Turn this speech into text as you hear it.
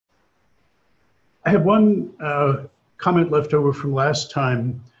I have one comment left over from last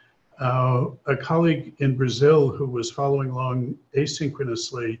time. A colleague in Brazil who was following along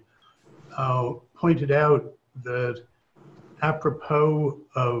asynchronously pointed out that apropos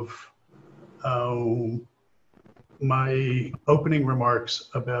of my opening remarks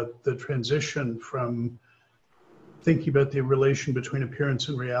about the transition from thinking about the relation between appearance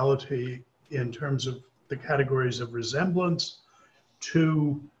and reality in terms of the categories of resemblance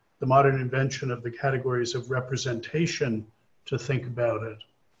to the modern invention of the categories of representation to think about it,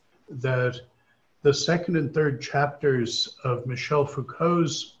 that the second and third chapters of Michel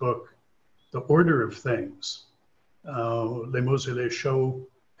Foucault's book, The Order of Things, Les mots et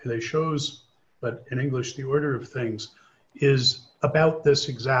les choses, but in English, The Order of Things, is about this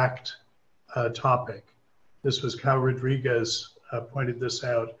exact topic. This was Cal Rodriguez pointed this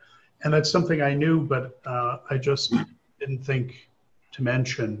out. And that's something I knew, but I just didn't think to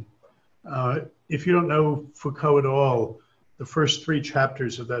mention. If you don't know Foucault at all, the first three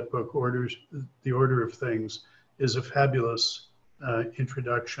chapters of that book, The Order of Things, is a fabulous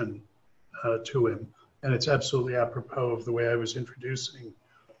introduction to him. And it's absolutely apropos of the way I was introducing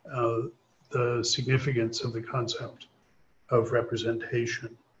the significance of the concept of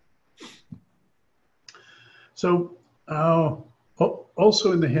representation. So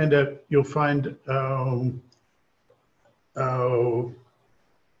also in the handout, you'll find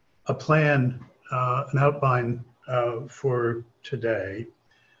a plan, an outline for today.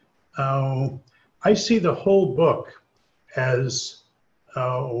 I see the whole book as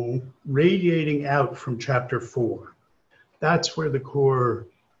radiating out from chapter 4. That's where the core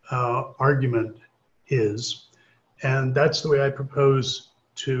argument is. And that's the way I propose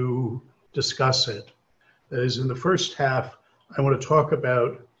to discuss it. That is, in the first half, I want to talk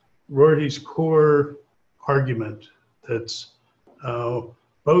about Rorty's core argument that's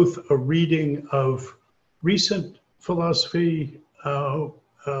both a reading of recent philosophy of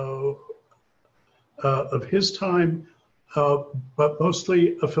his time, but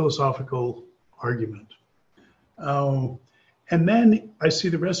mostly a philosophical argument. And then I see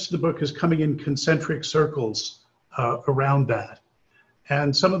the rest of the book as coming in concentric circles around that.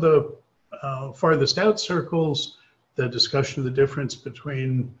 And some of the farthest out circles, the discussion of the difference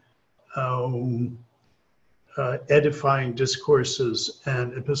between edifying discourses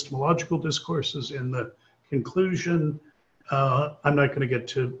and epistemological discourses in the conclusion, I'm not going to get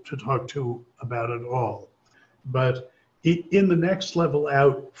to talk to about it all. But in the next level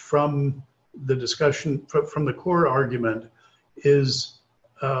out from the discussion, from the core argument, is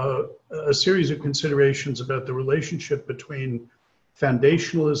a series of considerations about the relationship between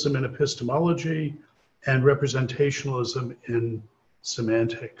foundationalism in epistemology and representationalism in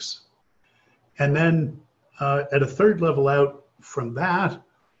semantics. And then at a third level out from that,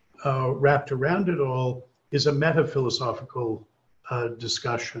 wrapped around it all, is a meta-philosophical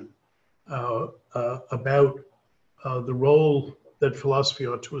discussion about the role that philosophy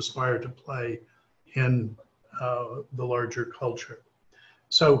ought to aspire to play in the larger culture.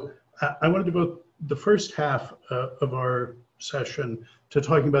 So I want to devote the first half of our session to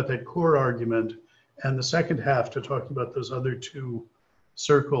talking about that core argument, and the second half to talking about those other two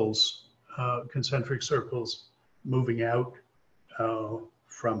circles, concentric circles, moving out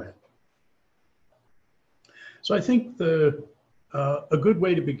from it. So I think a good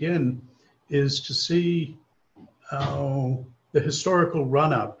way to begin is to see the historical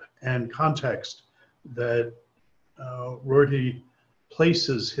run-up and context that Rorty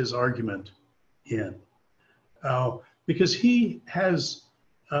places his argument in. Because he has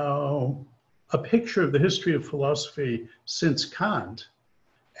a picture of the history of philosophy since Kant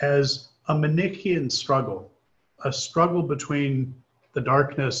as a Manichaean struggle, a struggle between the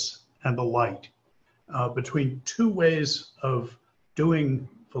darkness and the light, between two ways of doing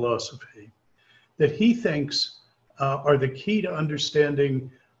philosophy that he thinks are the key to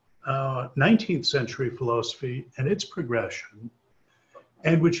understanding 19th century philosophy and its progression,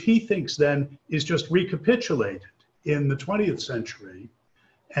 and which he thinks then is just recapitulated in the 20th century.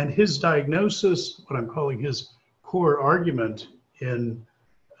 And his diagnosis, what I'm calling his core argument in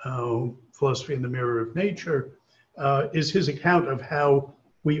Philosophy in the Mirror of Nature, is his account of how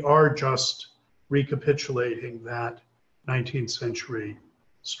we are just recapitulating that 19th century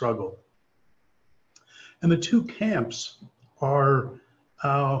struggle. And the two camps are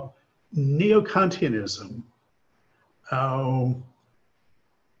neo-Kantianism,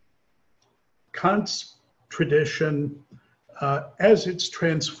 Kant's tradition as it's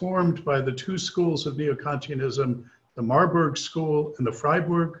transformed by the two schools of neo-Kantianism, the Marburg school and the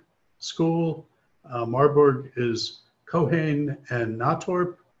Freiburg school. Marburg is Cohen and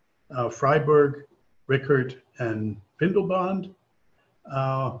Natorp. Freiburg Rickert and Bindelband,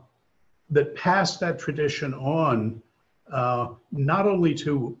 that passed that tradition on not only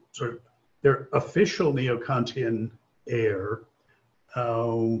to sort of their official neo-Kantian heir,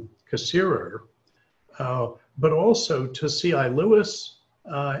 Cassirer, but also to C.I. Lewis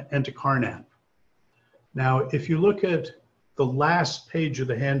and to Carnap. Now, if you look at the last page of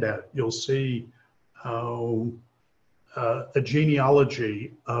the handout, you'll see a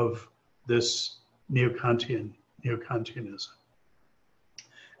genealogy of this neo-Kantianism.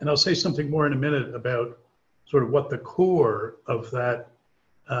 And I'll say something more in a minute about sort of what the core of that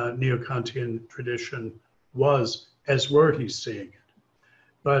neo-Kantian tradition was as Rorty's seeing it.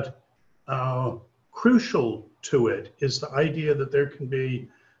 But crucial to it is the idea that there can be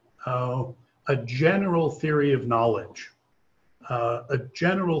a general theory of knowledge, a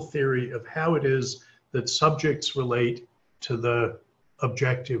general theory of how it is that subjects relate to the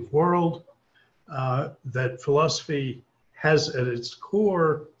objective world, that philosophy has at its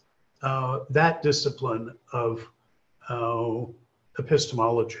core that discipline of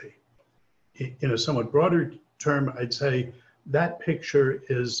epistemology. In a somewhat broader term, I'd say that picture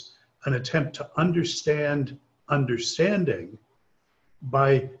is an attempt to understand understanding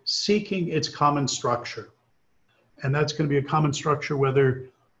by seeking its common structure. And that's going to be a common structure whether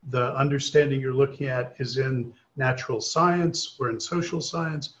the understanding you're looking at is in natural science or in social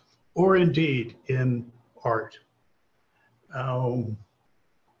science, or indeed in art. And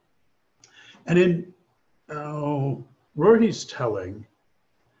in Rorty's telling,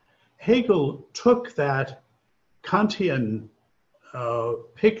 Hegel took that Kantian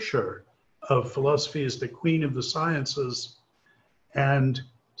picture of philosophy as the queen of the sciences and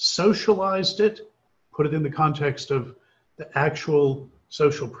socialized it, put it in the context of the actual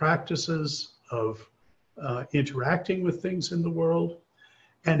social practices of interacting with things in the world,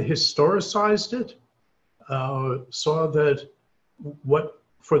 and historicized it, saw that what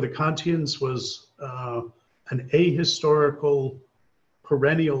for the Kantians was an ahistorical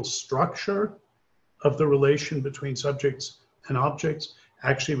perennial structure of the relation between subjects and objects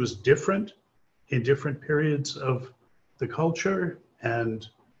actually was different in different periods of the culture, and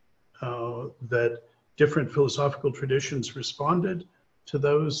that different philosophical traditions responded to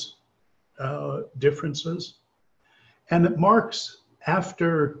those differences. And that Marx,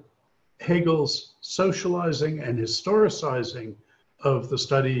 after Hegel's socializing and historicizing of the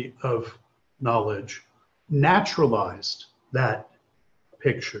study of knowledge, naturalized that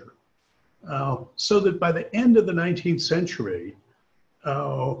picture. So that by the end of the 19th century,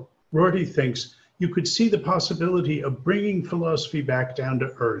 Rorty thinks you could see the possibility of bringing philosophy back down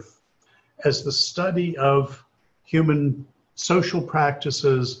to earth as the study of human social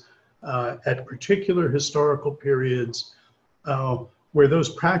practices at particular historical periods, where those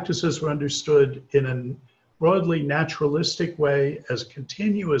practices were understood in a broadly naturalistic way as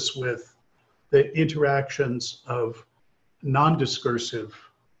continuous with the interactions of non-discursive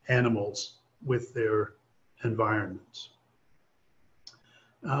animals with their environments.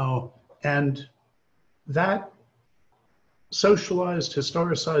 And that socialized,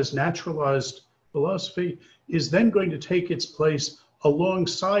 historicized, naturalized philosophy is then going to take its place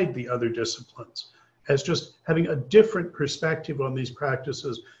alongside the other disciplines as just having a different perspective on these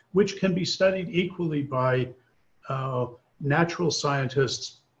practices, which can be studied equally by natural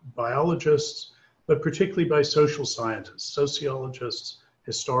scientists, biologists, but particularly by social scientists, sociologists,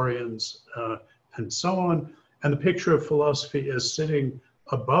 historians, and so on. And the picture of philosophy as sitting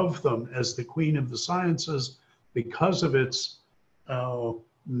above them as the queen of the sciences because of its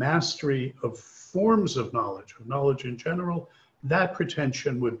mastery of forms of knowledge in general, that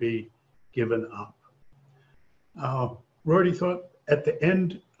pretension would be given up. Rorty thought at the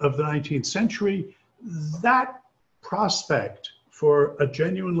end of the 19th century, that prospect for a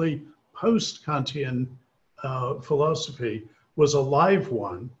genuinely post-Kantian philosophy was a live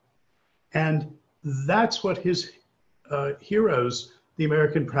one. And that's what his heroes, the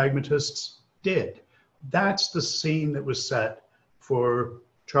American pragmatists, did. That's the scene that was set for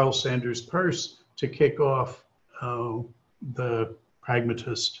Charles Sanders Peirce to kick off the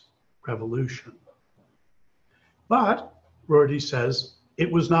pragmatist revolution. But, Rorty says,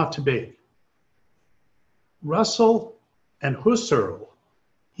 it was not to be. Russell and Husserl,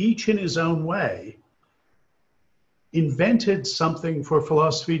 each in his own way, invented something for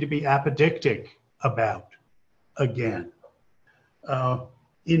philosophy to be apodictic about again.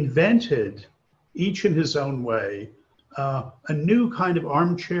 Invented, each in his own way, a new kind of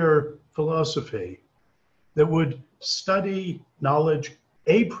armchair philosophy that would study knowledge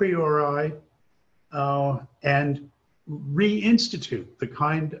a priori and reinstitute the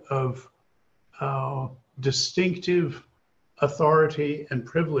kind of distinctive authority and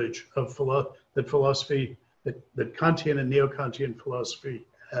privilege of that philosophy, that Kantian and neo-Kantian philosophy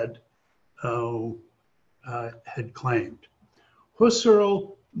had claimed.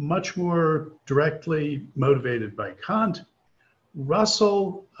 Husserl, much more directly motivated by Kant.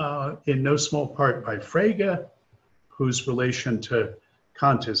 Russell, in no small part by Frege, whose relation to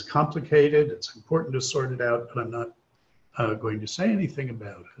Kant is complicated. It's important to sort it out, but I'm not going to say anything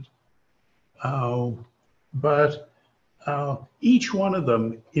about it. But each one of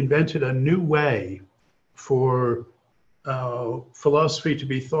them invented a new way for philosophy to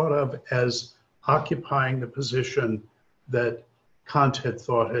be thought of as occupying the position that Kant had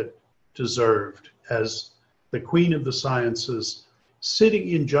thought it deserved, as the queen of the sciences, sitting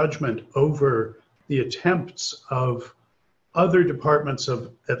in judgment over the attempts of other departments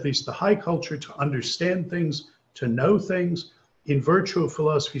of at least the high culture to understand things, to know things, in virtue of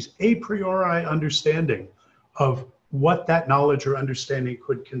philosophy's a priori understanding of what that knowledge or understanding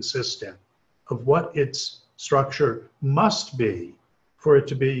could consist in, of what its structure must be for it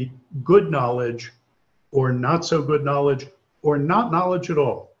to be good knowledge or not so good knowledge or not knowledge at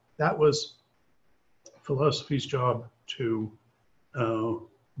all. That was philosophy's job to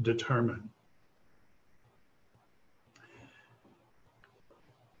determine.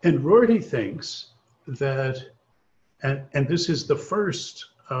 And Rorty thinks that, and this is the first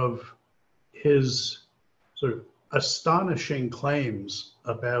of his sort of astonishing claims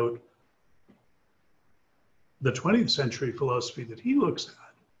about the 20th century philosophy that he looks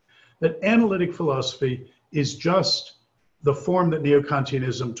at, that analytic philosophy is just the form that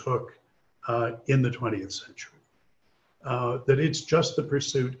neo-Kantianism took in the 20th century. That it's just the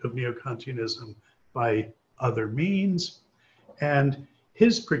pursuit of neo-Kantianism by other means. And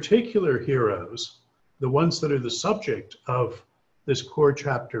his particular heroes, the ones that are the subject of this core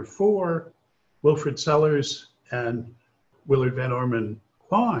chapter 4, Wilfrid Sellars and Willard Van Orman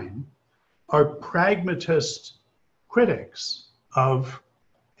Quine, are pragmatist critics of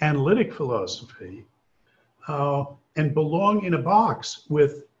analytic philosophy and belong in a box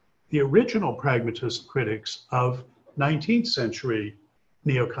with the original pragmatist critics of 19th century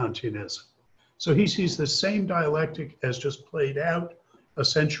neo-Kantianism. So he sees the same dialectic as just played out a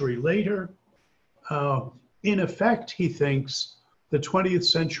century later. In effect, he thinks the 20th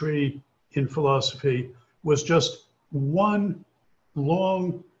century in philosophy was just one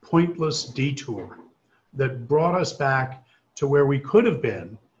long, pointless detour that brought us back to where we could have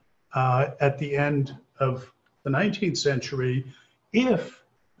been at the end of the 19th century if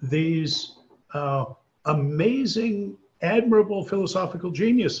these amazing, admirable philosophical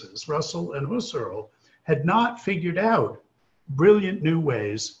geniuses, Russell and Husserl, had not figured out brilliant new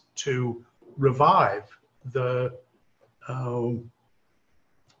ways to revive the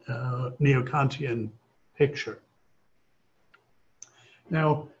neo-Kantian picture.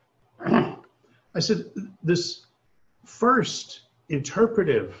 Now, I said this first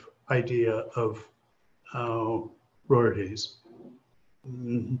interpretive idea of Rorty's,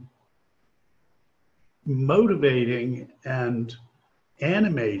 motivating and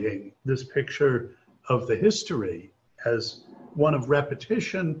animating this picture of the history as one of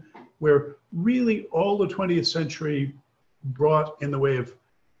repetition, where really all the 20th century brought in the way of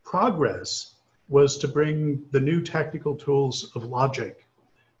progress was to bring the new technical tools of logic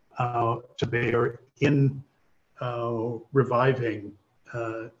to bear in reviving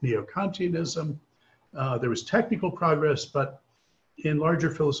neo-Kantianism. There was technical progress, but in larger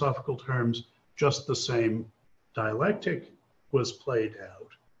philosophical terms, just the same dialectic was played out.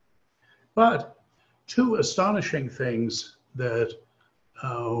 But two astonishing things that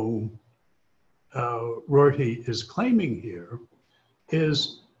Rorty is claiming here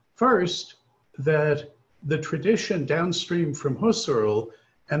is, first, that the tradition downstream from Husserl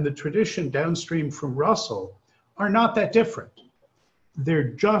and the tradition downstream from Russell are not that different. They're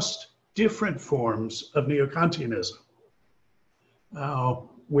just different forms of neo-Kantianism,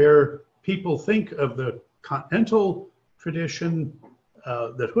 where people think of the continental tradition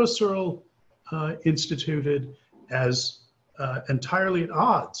that Husserl instituted as entirely at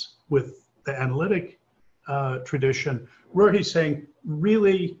odds with the analytic tradition. Rorty's saying,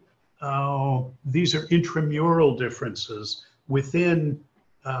 really, these are intramural differences within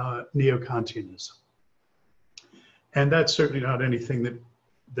neo-Kantianism. And that's certainly not anything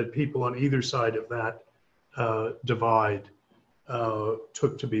that people on either side of that divide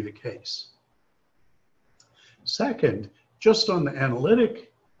took to be the case. Second, just on the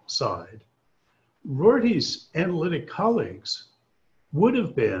analytic side, Rorty's analytic colleagues would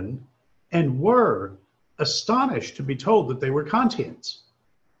have been and were astonished to be told that they were Kantians.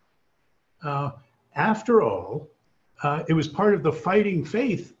 After all, it was part of the fighting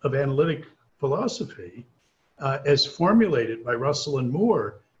faith of analytic philosophy as formulated by Russell and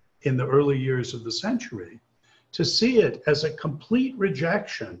Moore in the early years of the century, to see it as a complete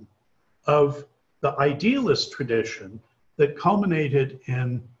rejection of the idealist tradition that culminated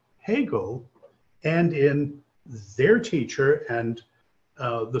in Hegel and in their teacher and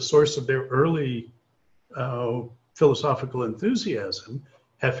the source of their early philosophical enthusiasm,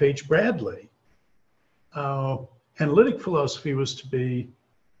 F.H. Bradley. Analytic philosophy was to be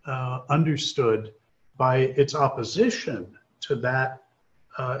understood by its opposition to that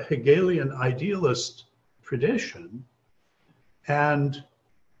Hegelian idealist tradition. And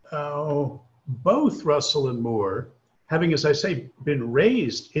both Russell and Moore, having, as I say, been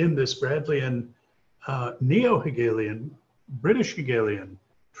raised in this Bradleyan neo-Hegelian, British Hegelian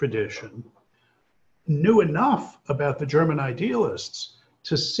tradition, knew enough about the German idealists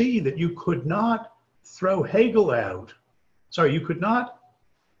to see that you could not throw Hegel out. Sorry, you could not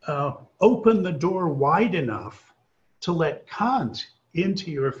open the door wide enough to let Kant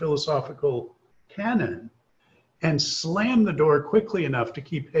into your philosophical canon and slam the door quickly enough to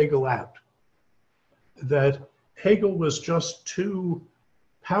keep Hegel out. That Hegel was just too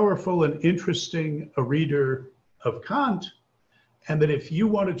powerful and interesting a reader of Kant, and that if you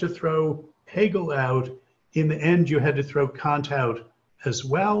wanted to throw Hegel out, in the end you had to throw Kant out as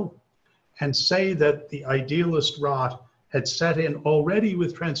well, and say that the idealist rot had set in already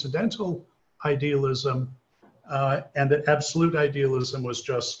with transcendental idealism, and that absolute idealism was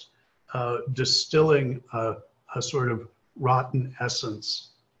just distilling a sort of rotten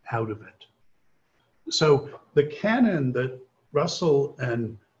essence out of it. So the canon that Russell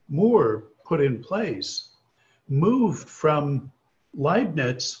and Moore put in place moved from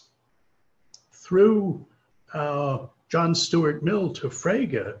Leibniz through John Stuart Mill to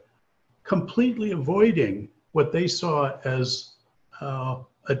Frege, completely avoiding what they saw as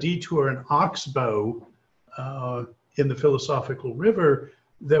a detour, an oxbow in the philosophical river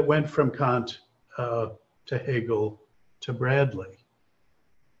that went from Kant to Hegel to Bradley.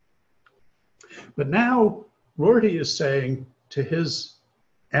 But now Rorty is saying to his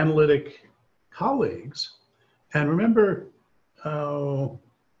analytic colleagues, and remember,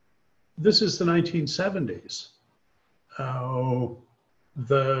 this is the 1970s.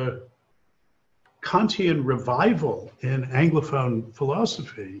 The Kantian revival in Anglophone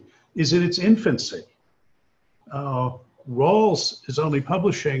philosophy is in its infancy. Rawls is only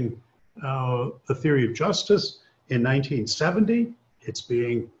publishing The Theory of Justice in 1970. It's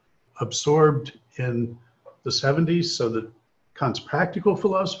being absorbed in the 70s so that Kant's practical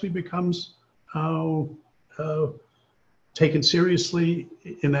philosophy becomes taken seriously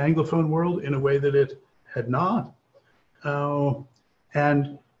in the Anglophone world in a way that it had not.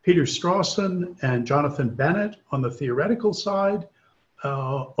 And Peter Strawson and Jonathan Bennett on the theoretical side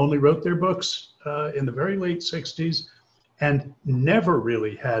only wrote their books in the very late 60s and never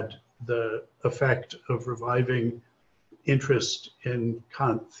really had the effect of reviving interest in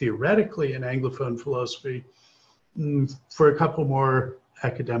Kant theoretically in Anglophone philosophy for a couple more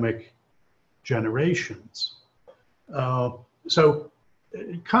academic generations. So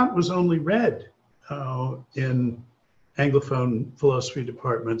Kant was only read in Anglophone philosophy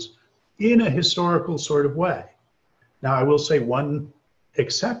departments in a historical sort of way. Now, I will say one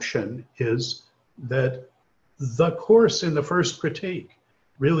exception is that the course in the first critique,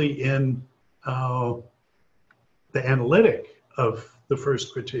 really in the analytic of the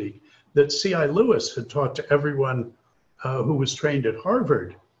first critique, that C.I. Lewis had taught to everyone who was trained at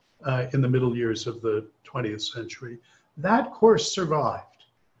Harvard in the middle years of the 20th century, that course survived.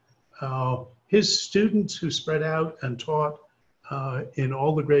 His students who spread out and taught in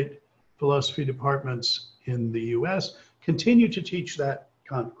all the great philosophy departments in the US continue to teach that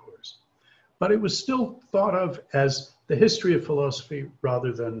Kant course. But it was still thought of as the history of philosophy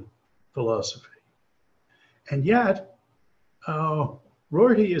rather than philosophy. And yet,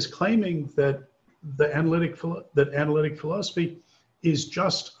 Rorty is claiming that analytic philosophy is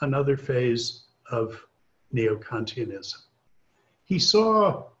just another phase of neo-Kantianism. He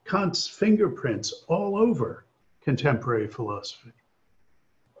saw Kant's fingerprints all over contemporary philosophy.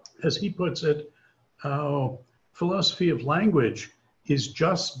 As he puts it, philosophy of language is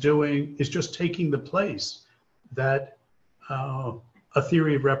just taking the place that a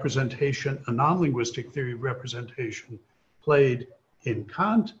theory of representation, a non-linguistic theory of representation, played in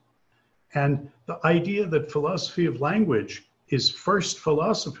Kant. And the idea that philosophy of language is first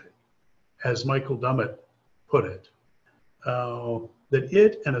philosophy, as Michael Dummett put it, that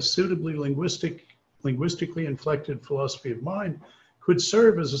it and a suitably linguistically inflected philosophy of mind could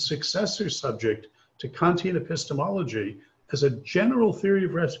serve as a successor subject to Kantian epistemology as a general theory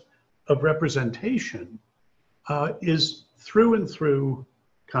of representation is through and through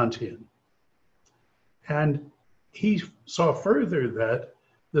Kantian. And he saw further that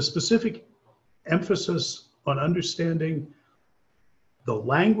the specific emphasis on understanding the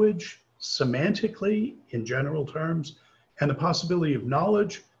language semantically in general terms and the possibility of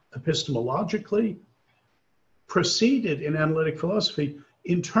knowledge epistemologically proceeded in analytic philosophy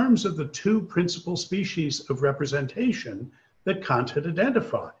in terms of the two principal species of representation that Kant had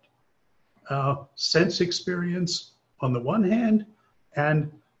identified. Sense experience on the one hand,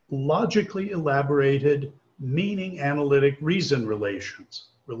 and logically elaborated meaning analytic reason relations,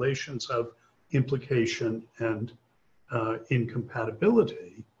 relations of implication and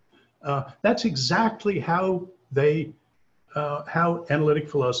incompatibility. That's exactly how how analytic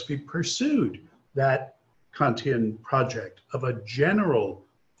philosophy pursued that Kantian project of a general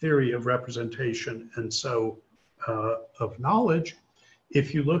theory of representation and so of knowledge.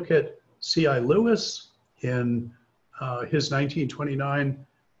 If you look at C.I. Lewis in his 1929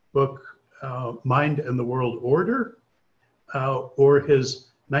 book, Mind and the World Order, or his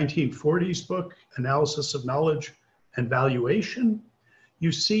 1940s book, Analysis of Knowledge and Valuation,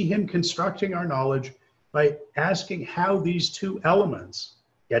 you see him constructing our knowledge by asking how these two elements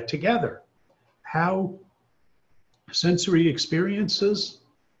get together, how sensory experiences,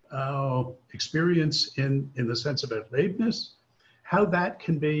 experience in the sense of Leibniz, how that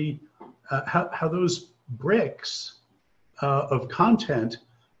can be, how those bricks of content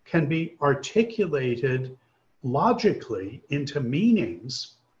can be articulated logically into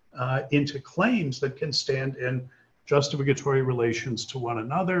meanings, into claims that can stand in justificatory relations to one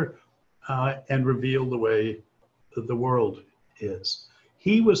another and reveal the way that the world is.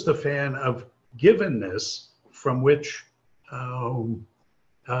 He was the fan of givenness, from which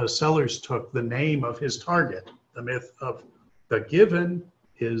Sellers took the name of his target. The myth of the given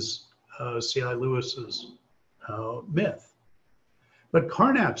is C.I. Lewis's myth. But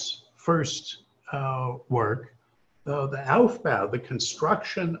Carnap's first work, the Aufbau, the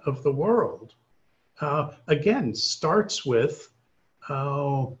construction of the world, again at with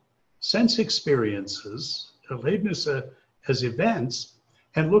sense experiences, Leibniz as events,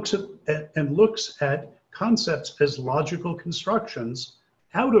 and looks at concepts as logical constructions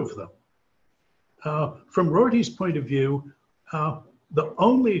out of them. From Rorty's point of view, the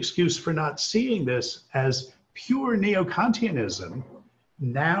only excuse for not seeing this as pure neo-Kantianism,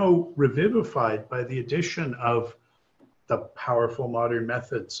 now revivified by the addition of the powerful modern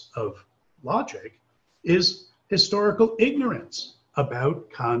methods of logic, is historical ignorance about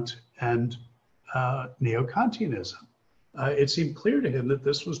Kant and neo-Kantianism. It seemed clear to him that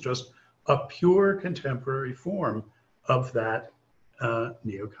this was just a pure contemporary form of that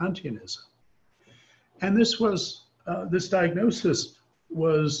neo-Kantianism. And this was, this diagnosis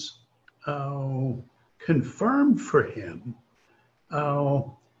was confirmed for him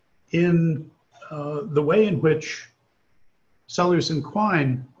in the way in which Sellers and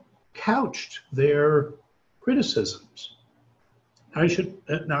Quine couched their criticisms. I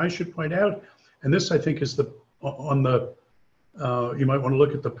should point out, and this I think is on the, you might want to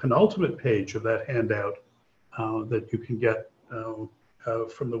look at the penultimate page of that handout that you can get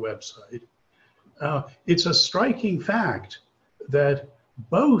from the website. It's a striking fact that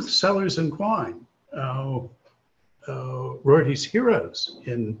both Sellers and Quine, Rorty's heroes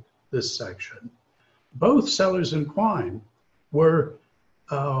in this section, both Sellers and Quine were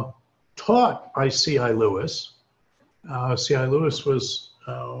taught by C.I. Lewis. C.I. Lewis was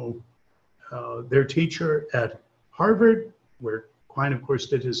their teacher at Harvard, where Quine, of course,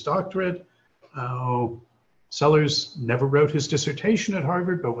 did his doctorate. Sellers never wrote his dissertation at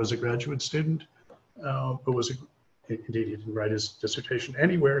Harvard, but was a graduate student. Indeed, he didn't write his dissertation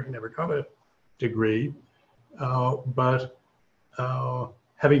anywhere. He never got a degree. But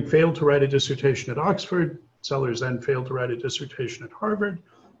having failed to write a dissertation at Oxford, Sellers then failed to write a dissertation at Harvard,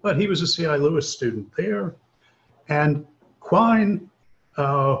 but he was a C.I. Lewis student there. And Quine,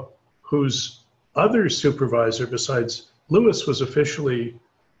 whose other supervisor besides Lewis was officially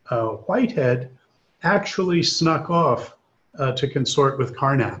Whitehead, actually snuck off to consort with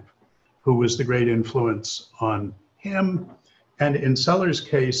Carnap, who was the great influence on him. And in Sellers'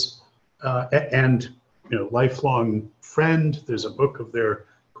 case, and lifelong friend, there's a book of their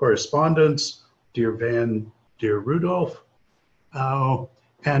correspondence, Dear Van, Dear Rudolph.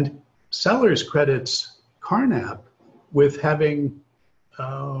 And Sellers credits Carnap with having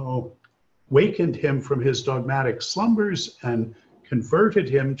wakened him from his dogmatic slumbers and converted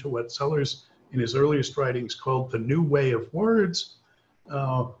him to what Sellers in his earliest writings called the new way of words,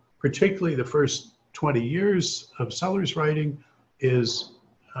 particularly the first 20 years of Sellers' writing, is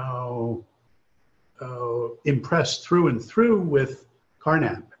impressed through and through with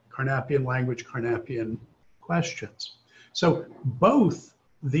Carnapian language, Carnapian questions. So both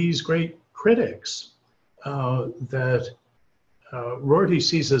these great critics that Rorty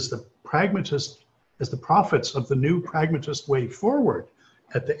sees as the pragmatist, as the prophets of the new pragmatist way forward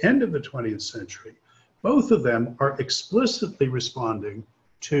at the end of the 20th century, both of them are explicitly responding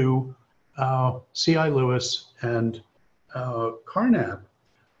to C.I. Lewis and Carnap,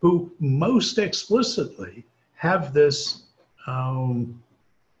 who most explicitly have this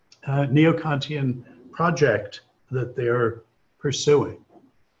neo-Kantian project that they're pursuing.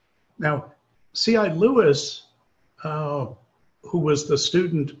 Now, C.I. Lewis, who was the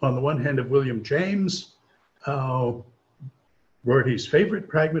student on the one hand of William James, Rorty's favorite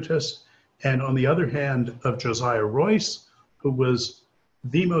pragmatist, and on the other hand of Josiah Royce, who was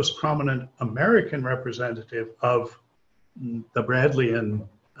the most prominent American representative of the Bradleyan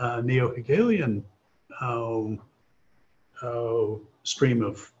neo-Hegelian stream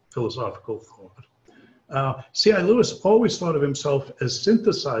of philosophical thought. C.I. Lewis always thought of himself as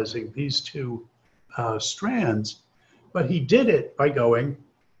synthesizing these two strands, but he did it by going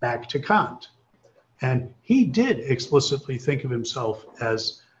back to Kant. And he did explicitly think of himself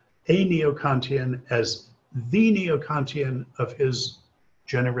as a neo-Kantian, as the neo-Kantian of his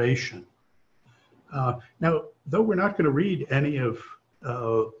generation. Now, though we're not going to read any of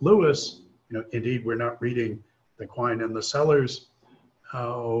Lewis, indeed we're not reading the Quine and the Sellers,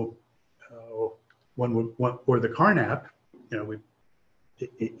 or the Carnap,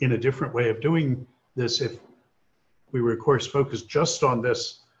 in a different way of doing this. If we were, of course, focused just on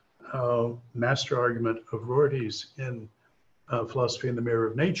this master argument of Rorty's in Philosophy in the Mirror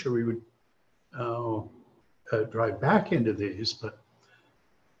of Nature, we would drive back into these, but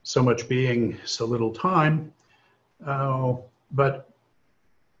so much being so little time. But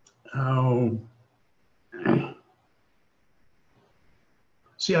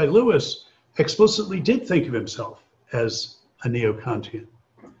C.I. Lewis explicitly did think of himself as a neo-Kantian.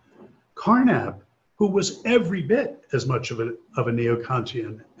 Carnap, who was every bit as much of a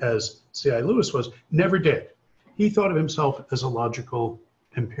neo-Kantian as C.I. Lewis was, never did. He thought of himself as a logical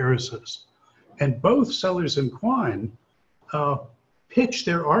empiricist. And both Sellers and Quine pitched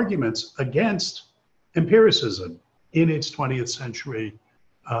their arguments against empiricism in its 20th century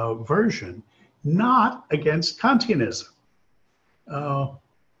version, not against Kantianism.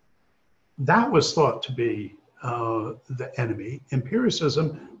 That was thought to be the enemy.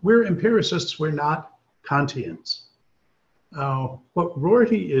 Empiricism, we're empiricists, we're not Kantians. What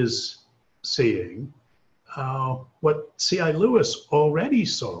Rorty is seeing, what C.I. Lewis already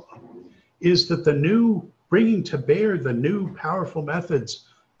saw, is that the new, bringing to bear the new powerful methods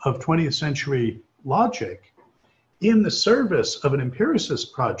of 20th century logic in the service of an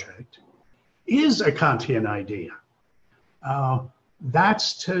empiricist project is a Kantian idea.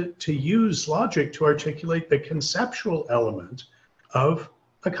 That's to use logic to articulate the conceptual element of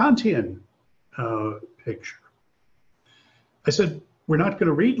a Kantian picture. I said, we're not going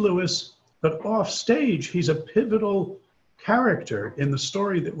to read Lewis, but off stage, he's a pivotal character in the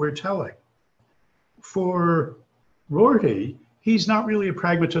story that we're telling. For Rorty, he's not really a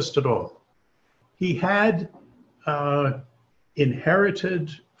pragmatist at all. He had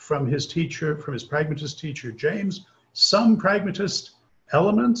inherited from his teacher, from his pragmatist teacher, James, some pragmatist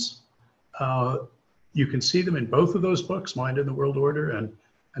elements. You can see them in both of those books, Mind and the World Order and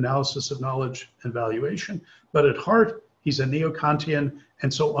Analysis of Knowledge and Valuation. But at heart, he's a neo-Kantian.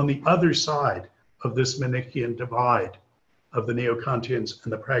 And so on the other side of this Manichaean divide of the neo-Kantians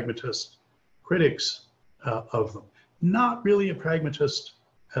and the pragmatist critics of them, not really a pragmatist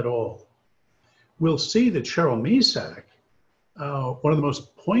at all. We'll see that Cheryl Mesack, one of the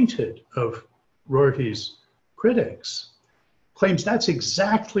most pointed of Rorty's critics, claims that's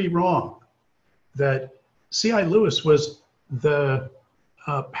exactly wrong, that C.I. Lewis was the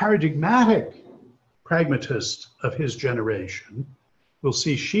paradigmatic pragmatist of his generation. We'll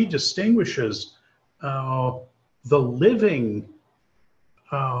see she distinguishes the living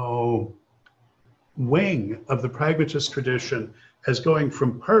wing of the pragmatist tradition as going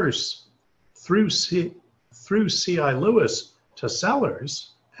from Peirce through C.I. Lewis to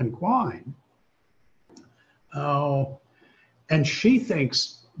Sellers and Quine. And she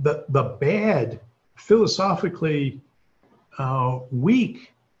thinks that the bad, philosophically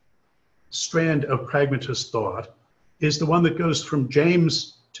weak strand of pragmatist thought is the one that goes from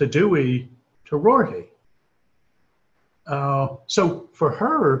James to Dewey to Rorty. So for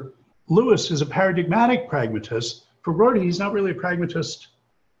her, Lewis is a paradigmatic pragmatist, for Rorty, he's not really a pragmatist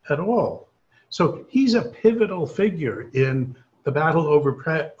at all. So he's a pivotal figure in the battle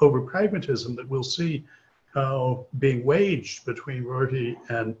over pragmatism that we'll see being waged between Rorty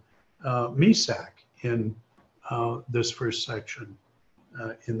and Misak in this first section,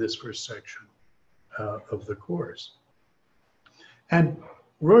 of the course. And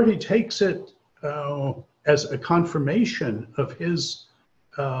Rorty takes it as a confirmation of his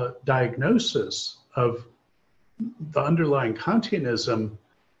diagnosis of the underlying Kantianism,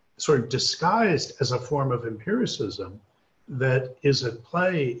 sort of disguised as a form of empiricism that is at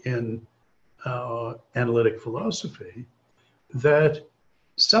play in analytic philosophy, that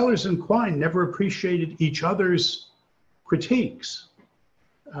Sellers and Quine never appreciated each other's critiques.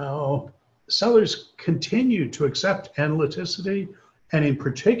 Sellers continued to accept analyticity, and in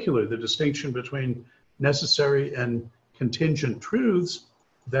particular, the distinction between necessary and contingent truths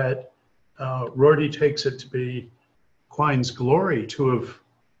that Rorty takes it to be Quine's glory to have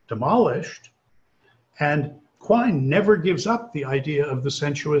demolished. And Quine never gives up the idea of the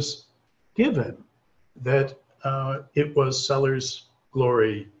sensuous given, that it was Sellers'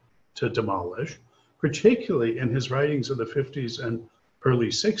 glory to demolish, particularly in his writings of the 50s and early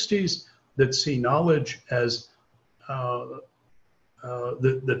 60s that see knowledge as, that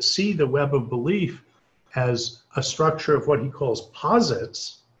see the web of belief as a structure of what he calls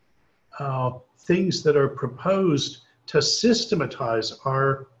posits, things that are proposed to systematize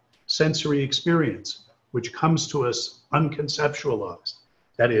our sensory experience, which comes to us unconceptualized.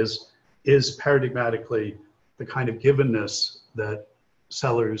 That is paradigmatically the kind of givenness that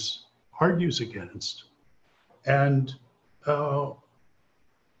Sellers argues against. And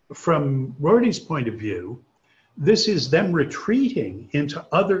from Rorty's point of view, this is them retreating into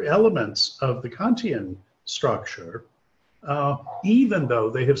other elements of the Kantian structure, even though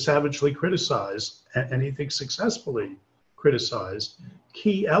they have savagely criticized, and he thinks successfully criticized,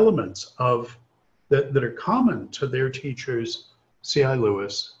 key elements of that are common to their teachers, C.I.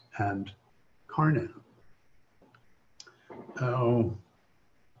 Lewis and Carnap.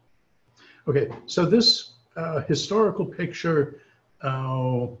 Okay, so this historical picture,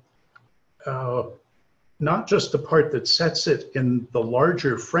 not just the part that sets it in the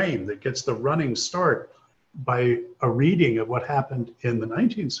larger frame that gets the running start by a reading of what happened in the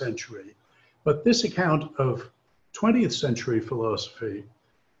 19th century, but this account of 20th century philosophy,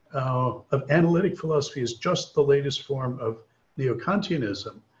 of analytic philosophy, is just the latest form of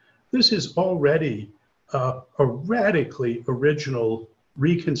neo-Kantianism. This is already a radically original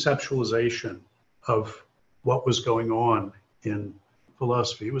reconceptualization of what was going on in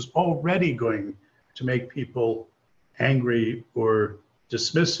philosophy. It was already going to make people angry or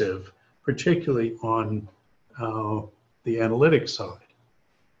dismissive, particularly on the analytic side.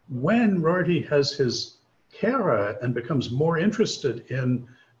 When Rorty has his Kara and becomes more interested in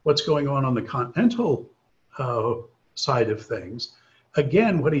what's going on the continental side of things,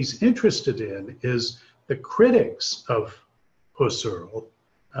 again, what he's interested in is the critics of Husserl.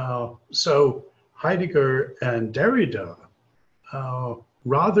 So Heidegger and Derrida,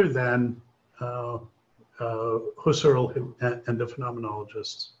 rather than Husserl and the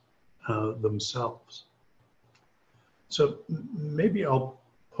phenomenologists themselves. So maybe I'll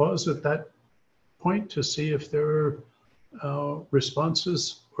pause at that point to see if there are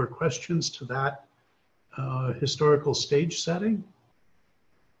responses or questions to that historical stage setting.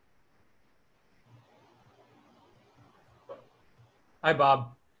 Hi,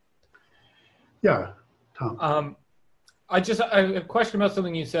 Bob. Yeah, Tom. I have a question about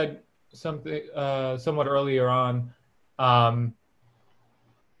something you said somewhat earlier on,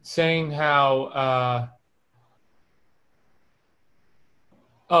 saying how,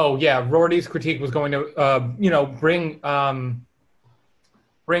 Rorty's critique was going to,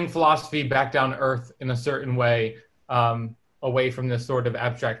 bring philosophy back down to earth in a certain way, away from this sort of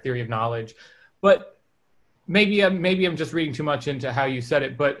abstract theory of knowledge. But maybe I'm just reading too much into how you said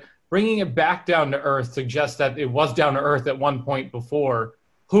it, but bringing it back down to earth suggests that it was down to earth at one point before.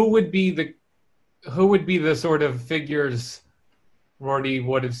 Who would be the sort of figures Rorty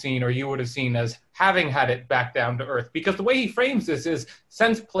would have seen, or you would have seen, as having had it back down to earth? Because the way he frames this is,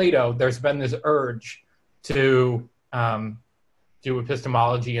 since Plato, there's been this urge to do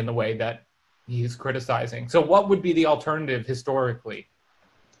epistemology in the way that he's criticizing. So what would be the alternative historically?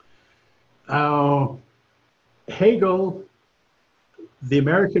 Hegel, the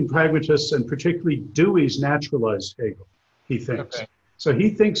American pragmatists, and particularly Dewey's naturalized Hegel, he thinks. Okay. So he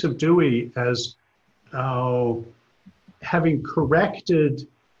thinks of Dewey as having corrected,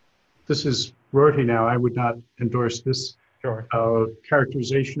 this is Rorty now, I would not endorse this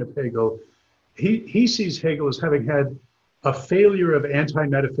characterization of Hegel. he sees Hegel as having had a failure of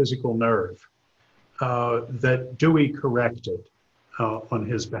anti-metaphysical nerve that Dewey corrected on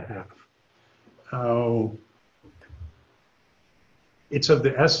his behalf. It's of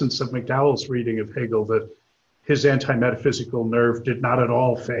the essence of McDowell's reading of Hegel that his anti-metaphysical nerve did not at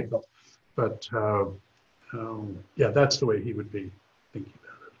all fail. But yeah, that's the way he would be thinking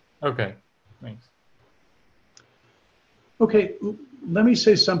about it. Okay, thanks. Okay, let me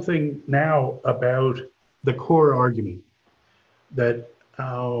say something now about the core argument that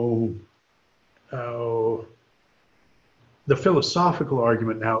the philosophical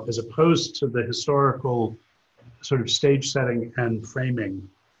argument now, as opposed to the historical sort of stage setting and framing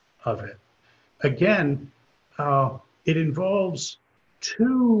of it. Again, it involves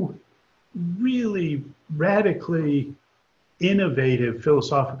two really radically innovative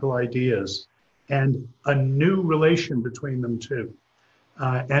philosophical ideas and a new relation between them too.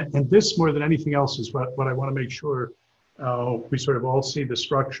 And this, more than anything else, is what I want to make sure we sort of all see the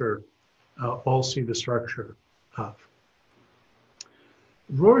structure of.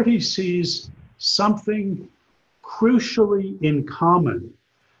 Rorty sees something crucially in common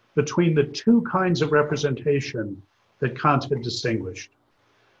between the two kinds of representation that Kant had distinguished,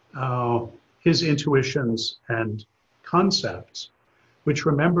 his intuitions and concepts, which,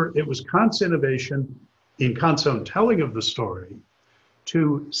 remember, it was Kant's innovation in Kant's own telling of the story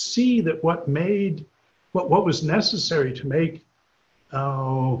to see that what was necessary to make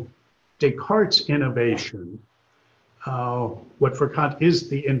Descartes' innovation, what for Kant is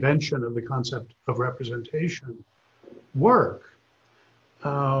the invention of the concept of representation, work.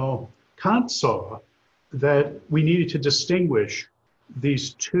 Kant saw that we needed to distinguish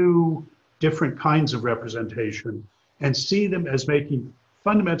these two different kinds of representation and see them as making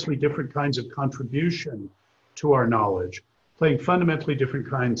fundamentally different kinds of contribution to our knowledge, playing fundamentally different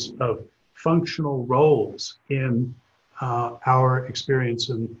kinds of functional roles in our experience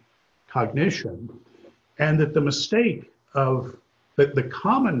and cognition, and that the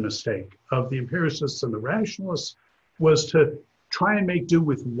common mistake of the empiricists and the rationalists was to try and make do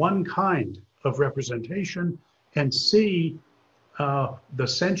with one kind of representation and see the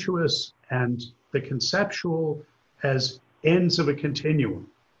sensuous and the conceptual as ends of a continuum.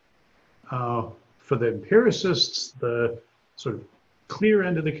 For the empiricists, the sort of clear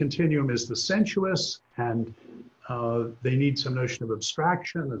end of the continuum is the sensuous, and they need some notion of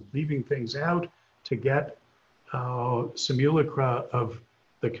abstraction, of leaving things out to get simulacra of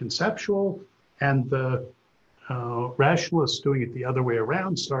the conceptual, and the rationalists doing it the other way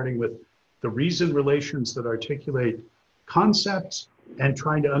around, starting with the reason relations that articulate concepts and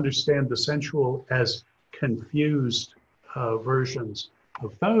trying to understand the sensual as confused versions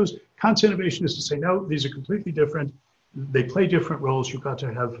of those. Kant's innovation is to say, no, these are completely different. They play different roles. You've got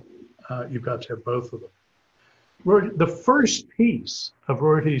to have both of them. The first piece of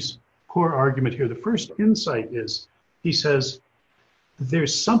Rorty's core argument here, the first insight is, he says,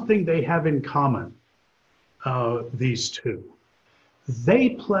 there's something they have in common, these two. They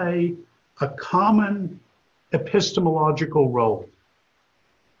play a common epistemological role.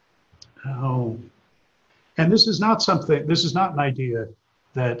 And this is not an idea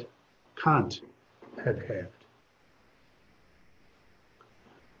that Kant had.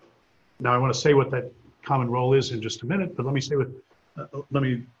 Now I want to say what that common role is in just a minute, but let me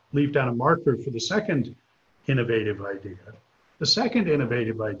leave down a marker for the second innovative idea. The second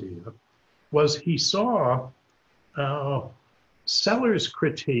innovative idea was he saw Seller's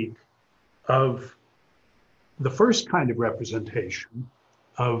critique of the first kind of representation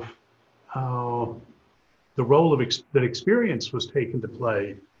of the role that experience was taken to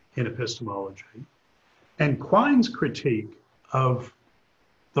play in epistemology, and Quine's critique of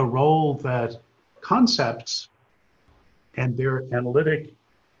the role that concepts and their analytic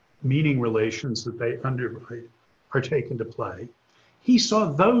meaning relations that they underwrite are taken to play. He saw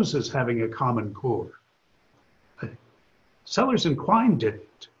those as having a common core. Sellers and Quine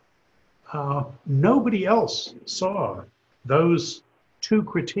didn't. Nobody else saw those two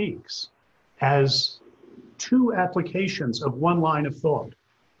critiques as two applications of one line of thought,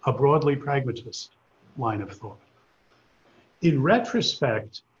 a broadly pragmatist line of thought. In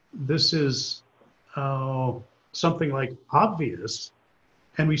retrospect, this is something like obvious,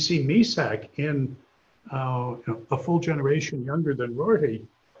 and we see Misak in a full generation younger than Rorty,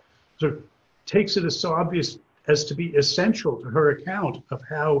 sort of takes it as so obvious as to be essential to her account of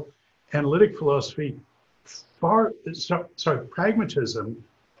how analytic philosophy, pragmatism,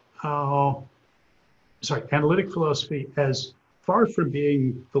 analytic philosophy, as far from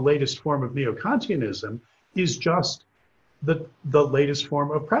being the latest form of neo-Kantianism, is just the latest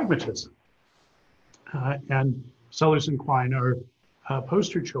form of pragmatism. And Sellers and Quine are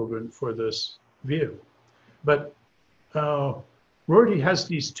poster children for this view. But Rorty has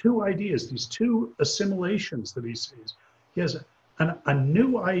these two ideas, these two assimilations that he sees. He has a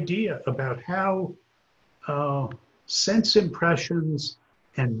new idea about how sense impressions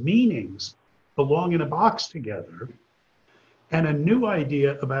and meanings belong in a box together, and a new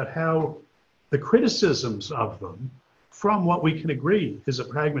idea about how the criticisms of them, from what we can agree is a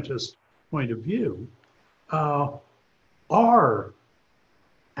pragmatist point of view, are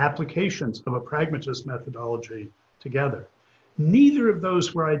applications of a pragmatist methodology together. Neither of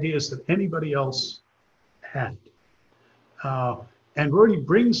those were ideas that anybody else had. And Rorty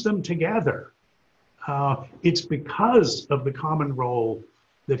brings them together. It's because of the common role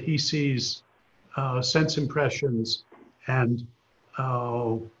that he sees sense impressions and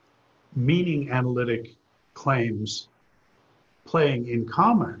meaning analytic claims playing in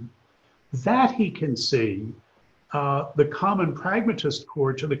common, that he can see the common pragmatist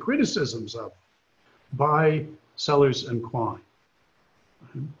core to the criticisms of by Sellers and Quine.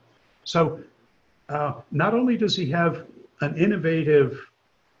 So not only does he have an innovative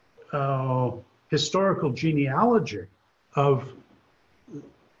historical genealogy of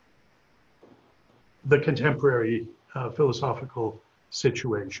the contemporary philosophical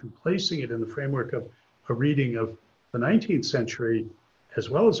situation, placing it in the framework of a reading of the 19th century as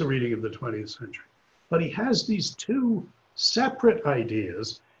well as a reading of the 20th century. But he has these two separate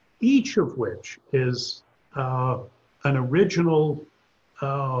ideas, each of which is an original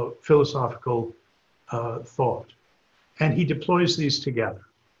philosophical thought. And he deploys these together.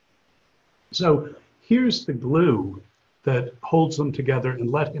 So here's the glue that holds them together and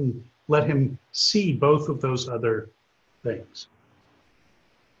let him see both of those other things.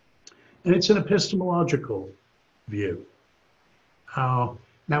 And it's an epistemological view.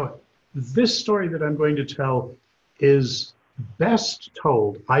 Now, this story that I'm going to tell is best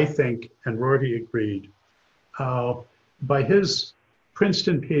told, I think, and Rorty agreed, by his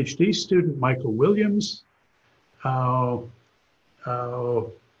Princeton PhD student, Michael Williams,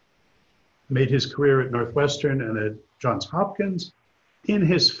 made his career at Northwestern and at Johns Hopkins. In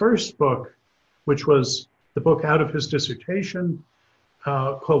his first book, which was the book out of his dissertation,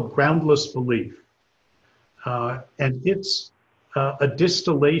 called Groundless Belief. And it's a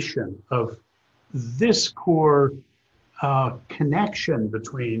distillation of this core connection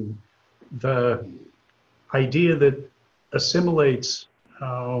between the idea that assimilates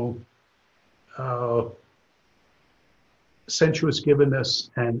sensuous givenness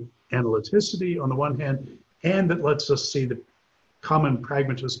and analyticity on the one hand, and that lets us see the common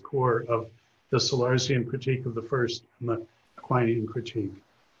pragmatist core of the Salarzian critique of the first and the Quinian critique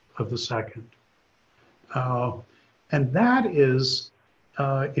of the second. And that is,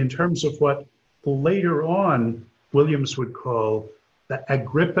 in terms of what later on Williams would call the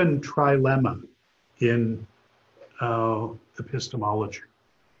Agrippin trilemma in epistemology.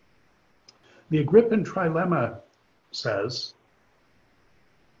 The Agrippin trilemma says,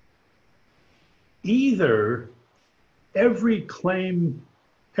 either every claim,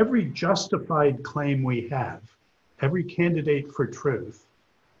 every justified claim we have, every candidate for truth,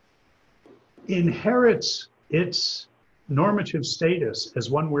 inherits its normative status as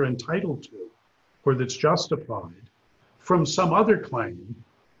one we're entitled to, or that's justified, from some other claim,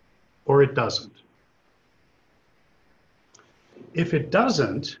 or it doesn't. If it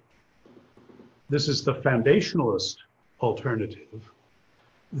doesn't, this is the foundationalist alternative,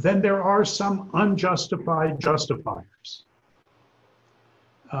 then there are some unjustified justifiers,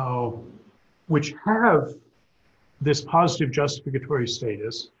 which have this positive justificatory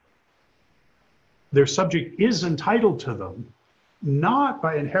status. Their subject is entitled to them, not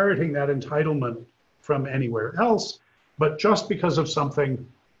by inheriting that entitlement from anywhere else, but just because of something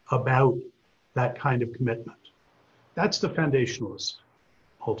about that kind of commitment. That's the foundationalist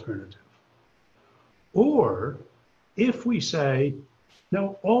alternative. Or if we say,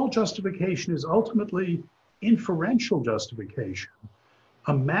 no, all justification is ultimately inferential justification,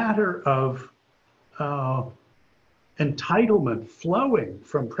 a matter of entitlement flowing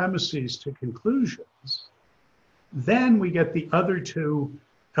from premises to conclusions, then we get the other two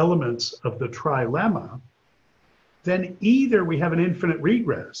elements of the trilemma. Then either we have an infinite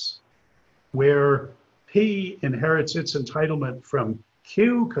regress where P inherits its entitlement from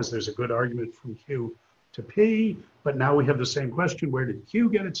Q, because there's a good argument from Q to P, but now we have the same question, where did Q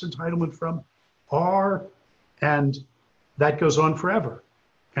get its entitlement from? R, and that goes on forever.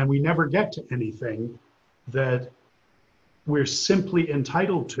 And we never get to anything that we're simply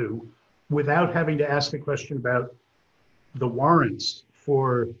entitled to without having to ask the question about the warrants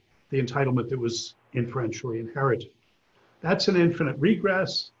for the entitlement that was inferentially inherited. That's an infinite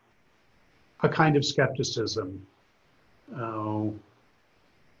regress, a kind of skepticism.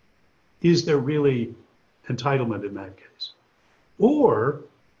 Is there really entitlement in that case? Or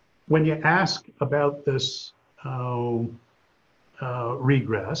when you ask about this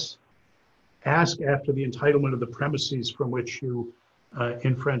regress, ask after the entitlement of the premises from which you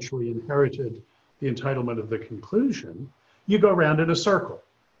inferentially inherited the entitlement of the conclusion, you go round in a circle.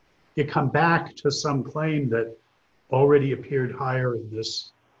 You come back to some claim that already appeared higher in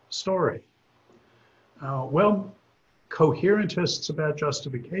this story. Well, coherentists about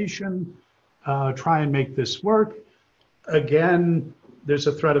justification try and make this work. Again, there's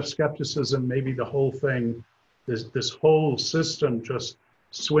a threat of skepticism. Maybe the whole thing, this whole system just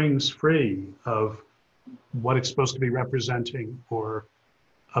swings free of what it's supposed to be representing or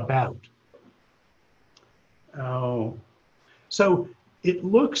about. So it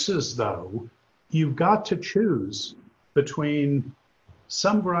looks as though you've got to choose between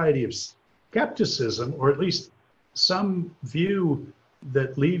some variety of skepticism, or at least some view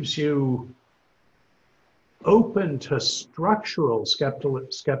that leaves you open to structural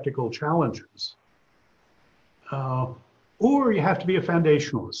skeptical challenges, or you have to be a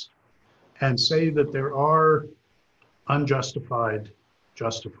foundationalist and say that there are unjustified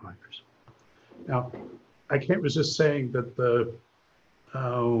justifiers. Now, I can't resist saying that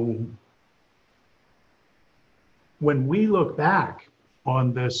when we look back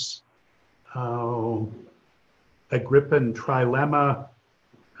on this Agrippan trilemma,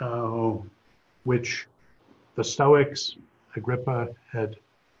 which the Stoics, Agrippa, had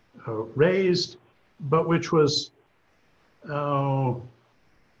raised, but which was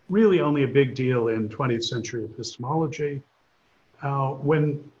really only a big deal in 20th century epistemology.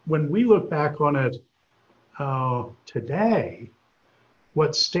 When we look back on it today,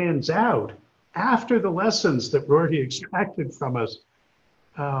 what stands out after the lessons that Rorty extracted from us,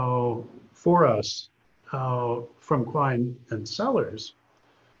 for us, from Quine and Sellers,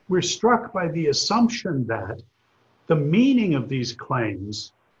 we're struck by the assumption that the meaning of these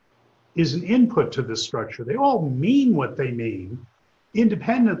claims is an input to this structure. They all mean what they mean,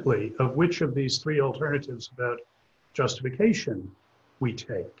 independently of which of these three alternatives about justification we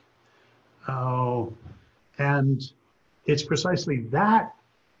take. And it's precisely that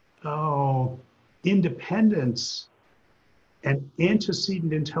independence and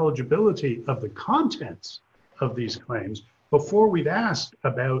antecedent intelligibility of the contents of these claims before we've asked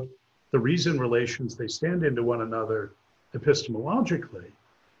about the reason relations they stand into one another epistemologically.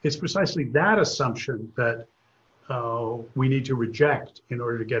 It's precisely that assumption that we need to reject in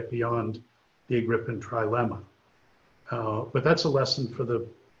order to get beyond the Agrippan trilemma. But that's a lesson for the,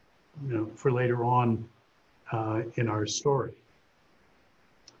 for later on in our story.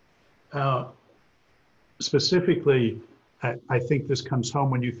 Specifically, I think this comes home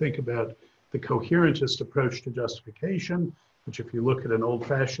when you think about the coherentist approach to justification, which if you look at an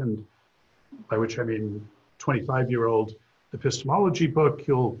old-fashioned, by which I mean 25-year-old epistemology book,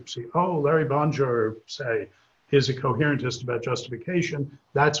 you'll see, oh, Larry Bonjour, say, is a coherentist about justification.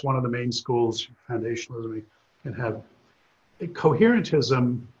 That's one of the main schools, foundationalism we can have.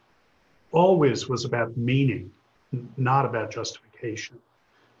 Coherentism always was about meaning, not about justification.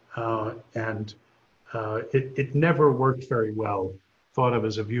 It never worked very well, thought of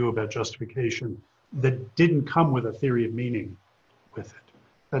as a view about justification that didn't come with a theory of meaning with it.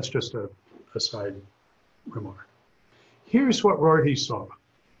 That's just a side remark. Here's what Rorty saw.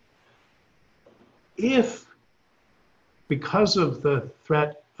 If, because of the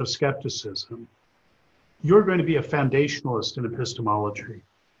threat of skepticism, you're going to be a foundationalist in epistemology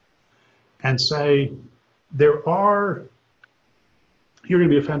and say you're going to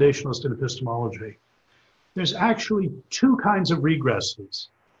be a foundationalist in epistemology, there's actually two kinds of regresses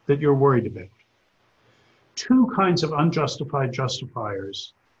that you're worried about. Two kinds of unjustified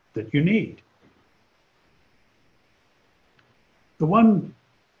justifiers that you need. The one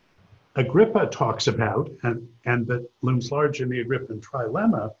Agrippa talks about, and that looms large in the Agrippan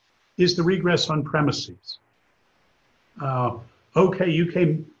trilemma, is the regress on premises. Okay,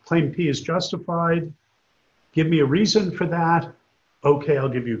 you claim P is justified. Give me a reason for that. Okay, I'll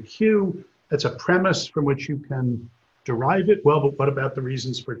give you Q. That's a premise from which you can derive it. Well, but what about the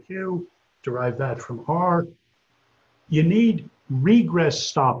reasons for Q? Derive that from R. You need regress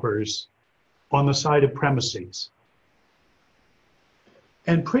stoppers on the side of premises.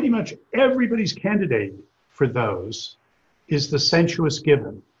 And pretty much everybody's candidate for those is the sensuous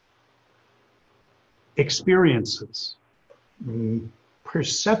given. Experiences,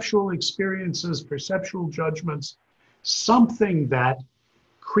 perceptual experiences, perceptual judgments, something that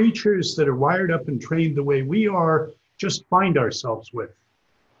creatures that are wired up and trained the way we are just find ourselves with.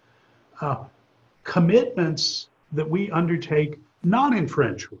 Commitments that we undertake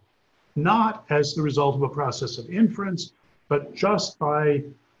non-inferentially, not as the result of a process of inference, but just by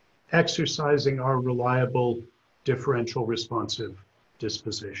exercising our reliable differential responsive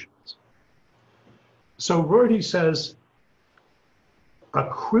dispositions. So Rorty says a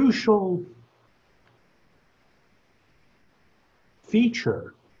crucial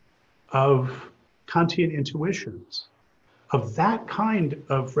feature of Kantian intuitions, of that kind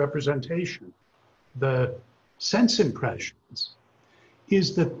of representation, the sense impressions,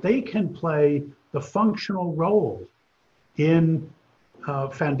 is that they can play the functional role in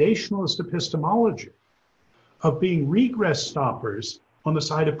foundationalist epistemology of being regress stoppers on the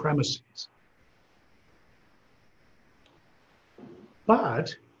side of premises.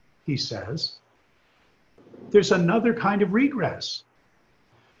 But, he says, there's another kind of regress,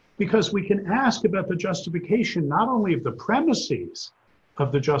 because we can ask about the justification not only of the premises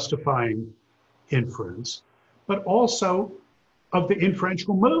of the justifying inference, but also of the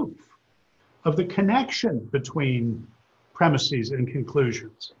inferential move, of the connection between premises and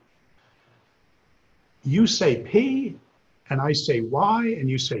conclusions. You say P, and I say Y, and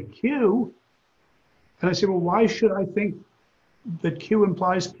you say Q, and I say, well, why should I think that Q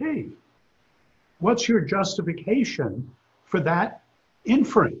implies P? What's your justification for that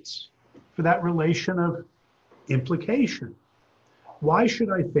inference, for that relation of implication? Why should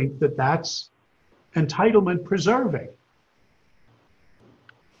I think that that's entitlement preserving?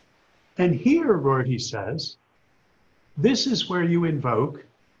 And here, Rorty says, this is where you invoke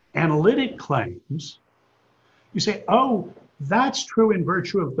analytic claims. You say, oh, that's true in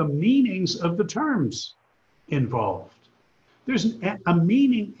virtue of the meanings of the terms involved. There's a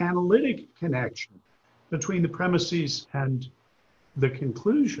meaning analytic connection between the premises and the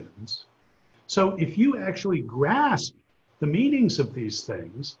conclusions. So if you actually grasp the meanings of these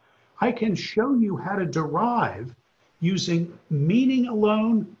things, I can show you how to derive, using meaning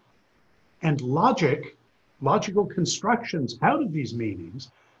alone and logical constructions out of these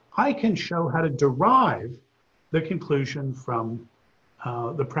meanings, I can show how to derive the conclusion from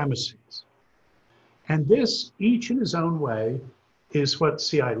the premises. And this, each in his own way, is what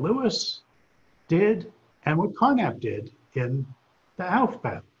C.I. Lewis did and what Carnap did in the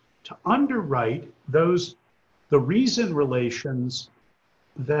Aufbau, to underwrite the reason relations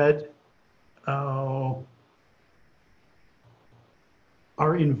that are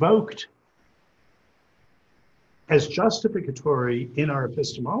invoked as justificatory in our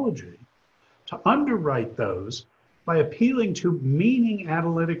epistemology, to underwrite those by appealing to meaning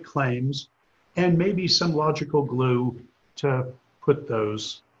analytic claims and maybe some logical glue to put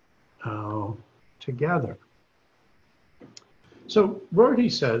those together. So Rorty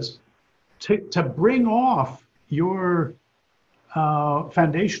says, to bring off your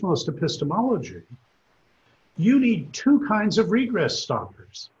foundationalist epistemology, you need two kinds of regress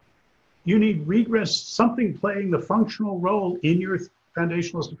stoppers. You need regress, something playing the functional role in your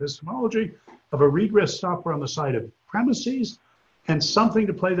foundationalist epistemology of a regress stopper on the side of premises, and something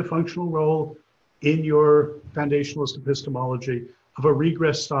to play the functional role in your foundationalist epistemology of a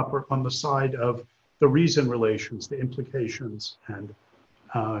regress stopper on the side of the reason relations, the implications and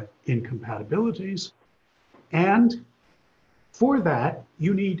incompatibilities. And for that,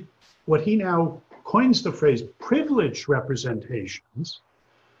 you need what he now coins the phrase privileged representations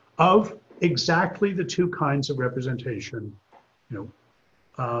of exactly the two kinds of representation,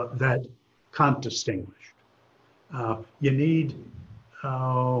 that Kant distinguished. You need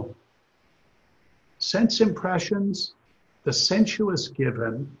sense impressions, the sensuous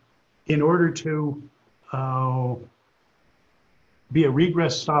given, in order to be a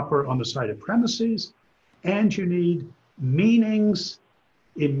regress stopper on the side of premises, and you need meanings,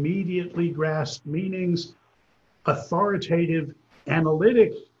 immediately grasped meanings, authoritative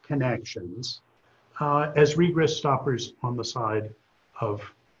analytic connections as regress stoppers on the side of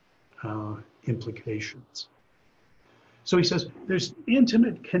implications. So he says there's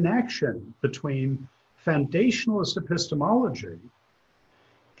intimate connection between foundationalist epistemology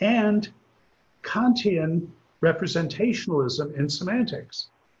and Kantian representationalism in semantics.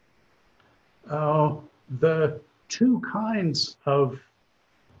 The two kinds of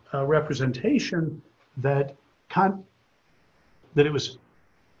representation that it was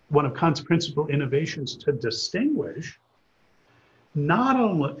one of Kant's principal innovations to distinguish, not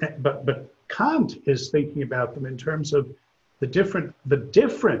only, but Kant is thinking about them in terms of the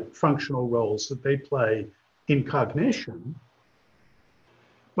different functional roles that they play in cognition.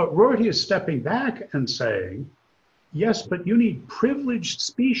 But Rorty is stepping back and saying, yes, but you need privileged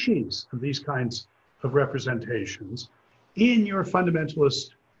species of these kinds of representations in your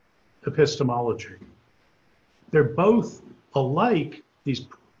fundamentalist epistemology. They're both alike, these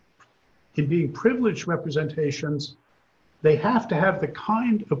in being privileged representations. They have to have the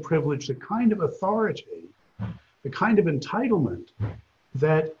kind of privilege, the kind of authority, the kind of entitlement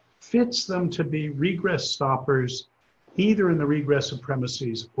that fits them to be regress stoppers, either in the regress of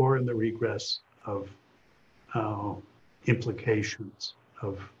premises or in the regress of implications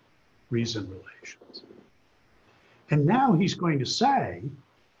of reason relations. And now he's going to say,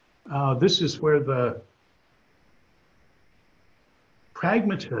 this is where the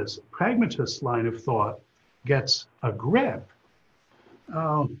pragmatist line of thought gets a grip.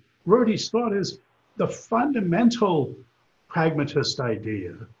 Rorty's thought is the fundamental pragmatist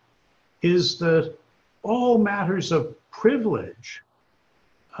idea is that all matters of privilege,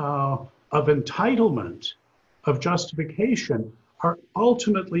 of entitlement, of justification are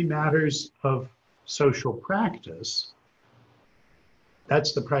ultimately matters of social practice.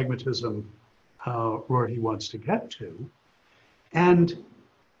 That's the pragmatism Rorty wants to get to. And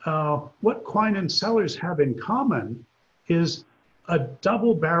what Quine and Sellers have in common is a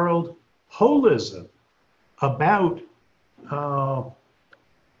double-barreled holism about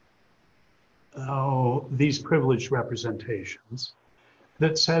these privileged representations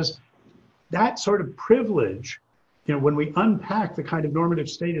that says that sort of privilege, when we unpack the kind of normative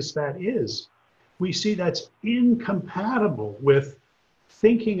status that is, we see that's incompatible with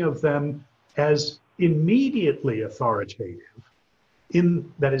thinking of them as immediately authoritative,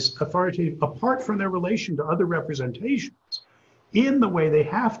 that is authoritative apart from their relation to other representations, in the way they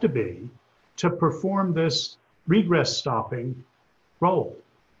have to be to perform this regress stopping role.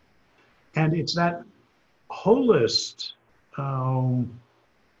 And it's that holist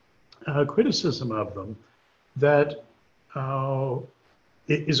criticism of them that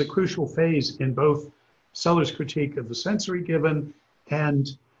is a crucial phase in both Sellers' critique of the sensory given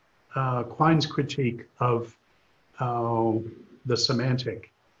and Quine's critique of the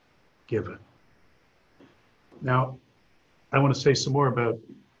semantic given. Now, I want to say some more about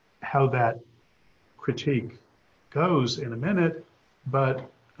how that critique goes in a minute, but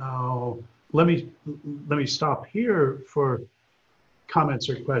let me stop here for comments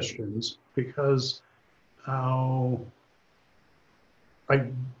or questions, because I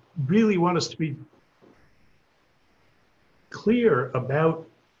really want us to be clear about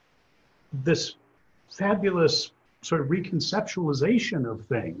this fabulous sort of reconceptualization of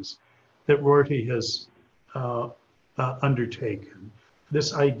things that Rorty has undertaken.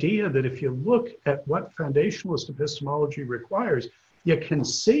 This idea that if you look at what foundationalist epistemology requires, you can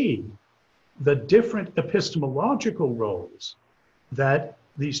see the different epistemological roles that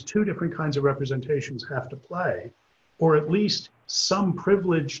these two different kinds of representations have to play, or at least some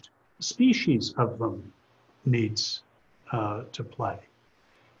privileged species of them needs to play.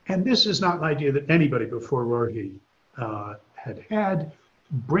 And this is not an idea that anybody before Rorty had,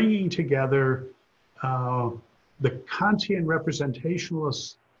 bringing together the Kantian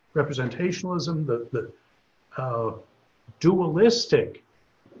representationalism, the dualistic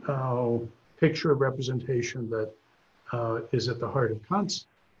picture of representation that is at the heart of Kant's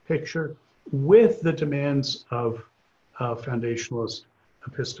picture, with the demands of foundationalist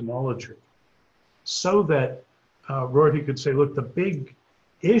epistemology, so that Rorty could say, look, the big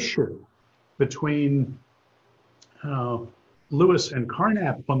issue between Lewis and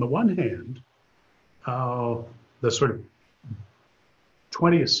Carnap on the one hand, the sort of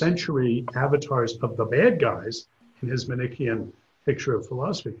 20th century avatars of the bad guys in his Manichaean picture of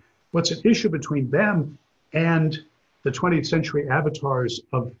philosophy, what's at issue between them and the 20th century avatars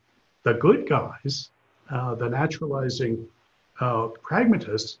of the good guys, the naturalizing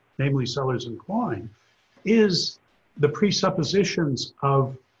pragmatists, namely Sellers and Quine, is the presuppositions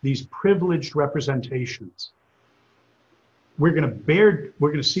of these privileged representations. We're going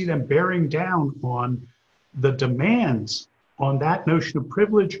to see them bearing down on the demands on that notion of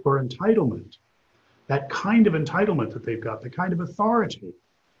privilege or entitlement, that kind of entitlement that they've got, the kind of authority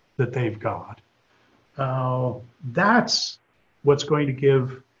that they've got. That's what's going to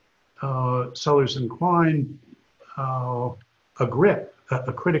give Sellers and Quine a grip,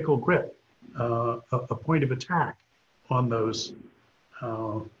 a critical grip, a point of attack on those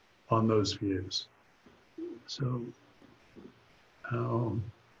views. So,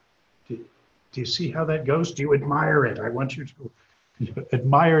 do you see how that goes? Do you admire it? I want you to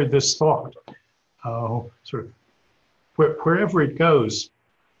admire this thought. Sort of wherever it goes,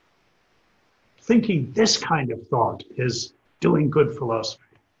 thinking this kind of thought is doing good philosophy.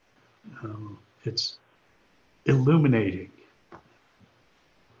 illuminating.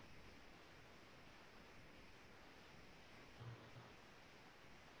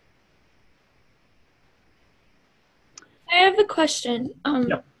 I have a question.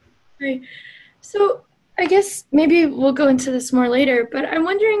 Yep. Right. So I guess maybe we'll go into this more later, but I'm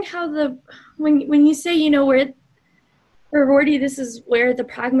wondering how when you say, where for Rorty, this is where the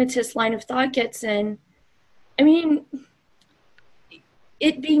pragmatist line of thought gets in. I mean,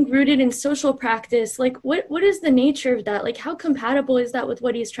 it being rooted in social practice, like what is the nature of that? Like how compatible is that with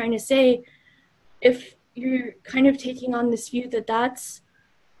what he's trying to say if you're kind of taking on this view that that's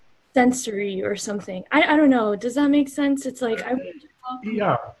sensory or something? I don't know. Does that make sense? It's like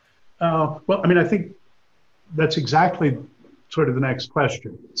Yeah. Well, I mean, I think that's exactly sort of the next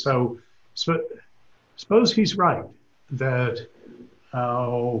question. So suppose he's right that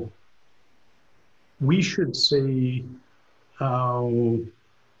we should see,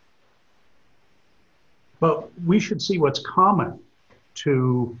 we should see what's common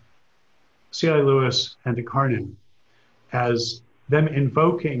to C.I. Lewis and to Carnan as them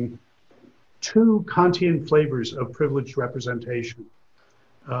invoking two Kantian flavors of privileged representation.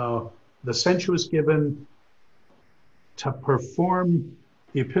 The sensuous given to perform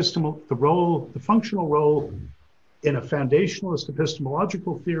the functional role in a foundationalist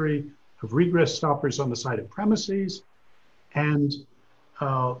epistemological theory of regress stoppers on the side of premises, and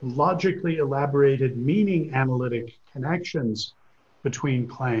logically elaborated meaning analytic connections between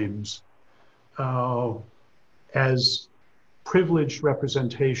claims as privileged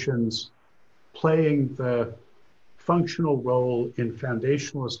representations playing the functional role in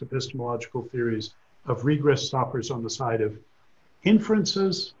foundationalist epistemological theories of regress stoppers on the side of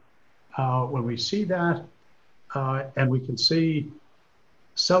inferences. When we see that, and we can see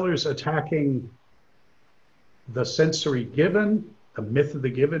Sellers attacking the sensory given, the myth of the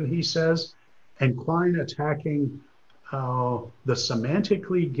given, he says, and Klein attacking the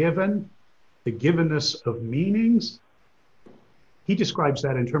semantically given, the givenness of meanings. He describes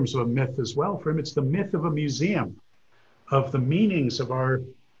that in terms of a myth as well. For him, it's the myth of a museum, of the meanings of our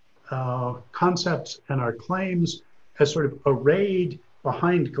concepts and our claims as sort of arrayed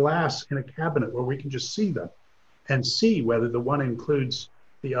behind glass in a cabinet where we can just see them and see whether the one includes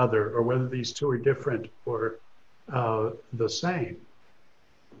the other or whether these two are different or the same.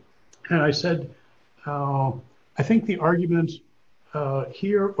 And I said, I think the argument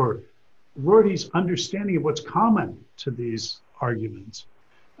here, or Rorty's understanding of what's common to these arguments,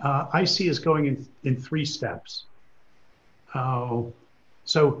 I see as going in three steps.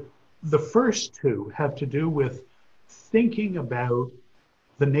 So the first two have to do with thinking about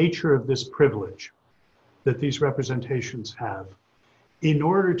the nature of this privilege that these representations have in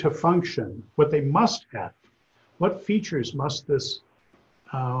order to function, what they must have. What features must this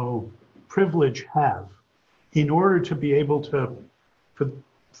privilege have in order to be able to,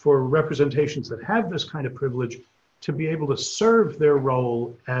 for representations that have this kind of privilege, to be able to serve their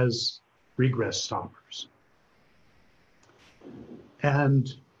role as regress stoppers?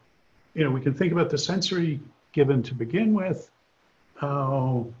 And, we can think about the sensory given to begin with.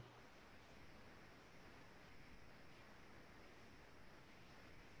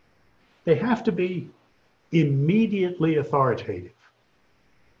 They have to be immediately authoritative.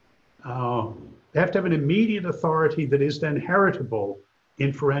 They have to have an immediate authority that is then heritable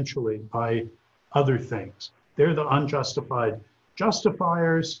inferentially by other things. They're the unjustified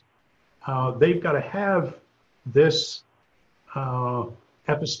justifiers. They've got to have this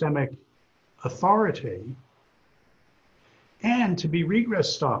epistemic authority. And to be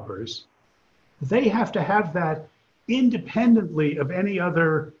regress stoppers, they have to have that independently of any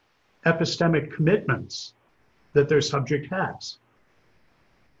other epistemic commitments that their subject has.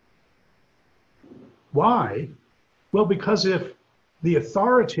 Why? Well, because if the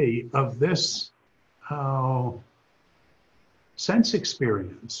authority of this sense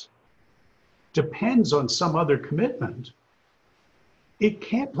experience depends on some other commitment, it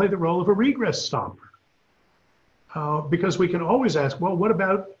can't play the role of a regress stopper. Because we can always ask, well, what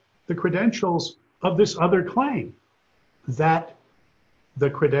about the credentials of this other claim that the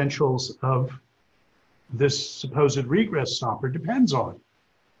credentials of this supposed regress stopper depends on?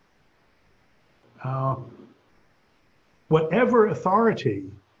 Whatever authority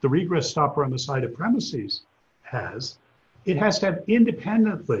the regress stopper on the side of premises has, it has to have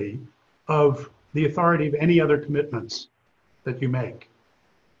independently of the authority of any other commitments that you make.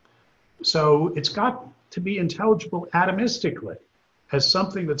 So it's got to be intelligible atomistically as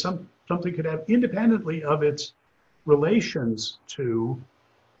something that something could have independently of its relations to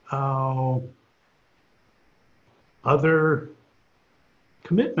other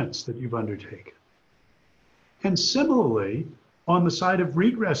commitments that you've undertaken. And similarly, on the side of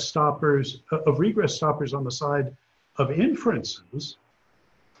regress stoppers on the side of inferences,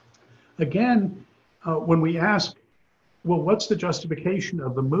 again, when we ask, well, what's the justification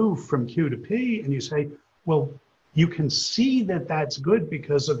of the move from Q to P? And you say, well, you can see that that's good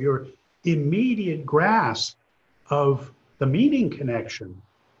because of your immediate grasp of the meaning connection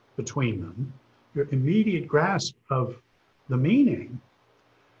between them, your immediate grasp of the meaning.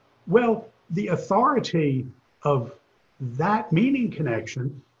 Well, the authority of that meaning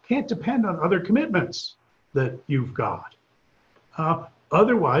connection can't depend on other commitments that you've got.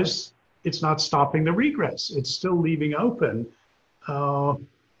 Otherwise, it's not stopping the regress. It's still leaving open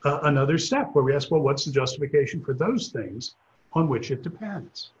another step where we ask, well, what's the justification for those things on which it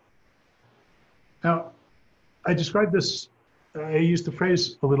depends? Now, I described this, I used the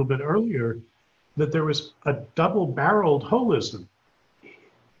phrase a little bit earlier, that there was a double-barreled holism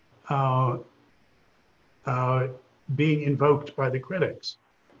being invoked by the critics.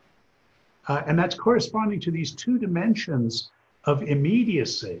 And that's corresponding to these two dimensions of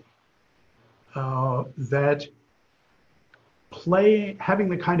immediacy that having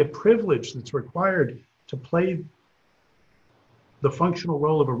the kind of privilege that's required to play the functional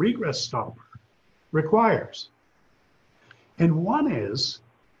role of a regress stopper requires. And one is,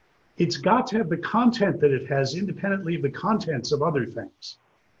 it's got to have the content that it has independently of the contents of other things.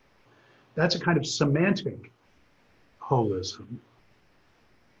 That's a kind of semantic holism.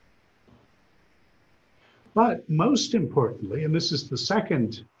 But most importantly, and this is the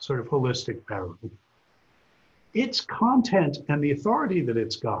second sort of holistic barrel, its content and the authority that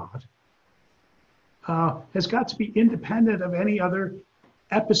it's got has got to be independent of any other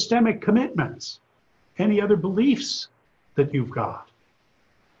epistemic commitments, any other beliefs that you've got.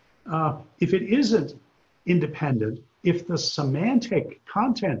 If it isn't independent, if the semantic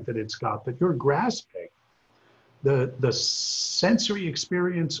content that it's got, that you're grasping, the sensory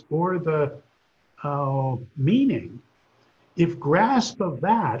experience or the meaning, if grasp of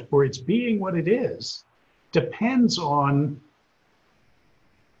that, or its being what it is, depends on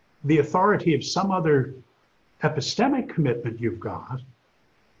the authority of some other epistemic commitment you've got,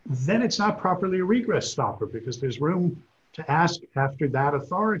 then it's not properly a regress stopper, because there's room to ask after that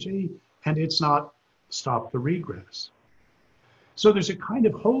authority, and it's not stop the regress. So there's a kind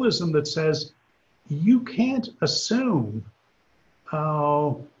of holism that says you can't assume,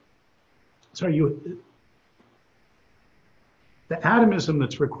 the atomism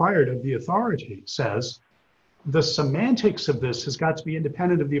that's required of the authority says the semantics of this has got to be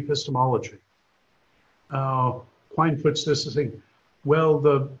independent of the epistemology. Quine puts this as saying, well,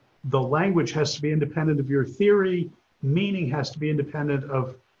 the language has to be independent of your theory, meaning has to be independent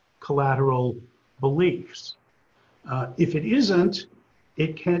of collateral beliefs. If it isn't,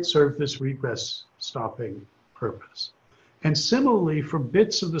 it can't serve this regress stopping purpose. And similarly, for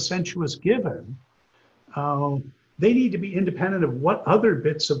bits of the sensuous given, they need to be independent of what other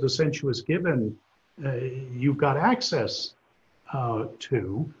bits of the sensuous given you've got access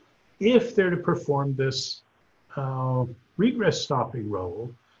to, if they're to perform this regress stopping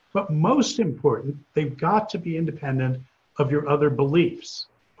role. But most important, they've got to be independent of your other beliefs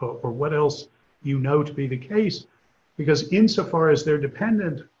or what else you know to be the case, because insofar as they're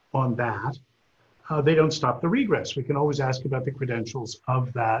dependent on that, they don't stop the regress. We can always ask about the credentials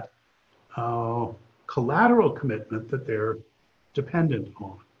of that collateral commitment that they're dependent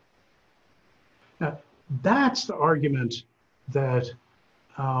on. Now, that's the argument that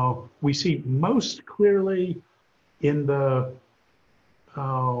we see most clearly in the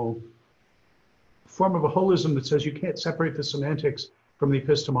form of a holism that says you can't separate the semantics from the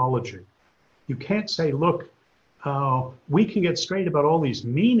epistemology. You can't say, look, we can get straight about all these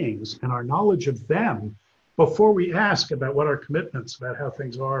meanings and our knowledge of them before we ask about what our commitments about how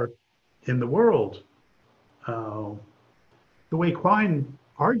things are in the world. The way Quine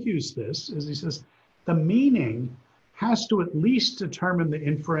argues this is he says the meaning has to at least determine the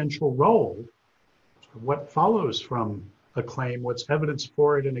inferential role, what follows from a claim, what's evidence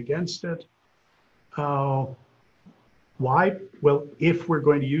for it and against it. Why? Well, if we're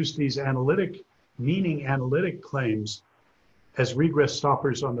going to use these meaning analytic claims as regress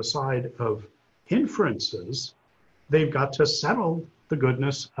stoppers on the side of inferences, they've got to settle the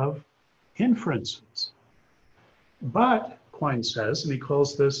goodness of inferences. But Quine says, and he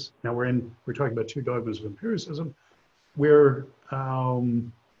calls this, now we're talking about two dogmas of empiricism, where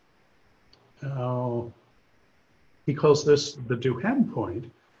he calls this the Duhem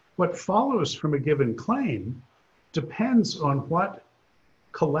point. What follows from a given claim depends on what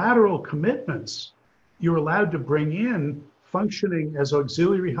collateral commitments you're allowed to bring in functioning as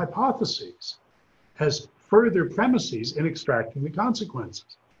auxiliary hypotheses, as further premises in extracting the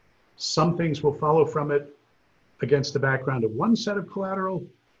consequences. Some things will follow from it against the background of one set of collateral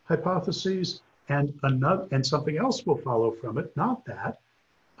hypotheses, and something else will follow from it, not that,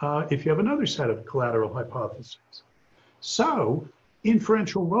 if you have another set of collateral hypotheses. So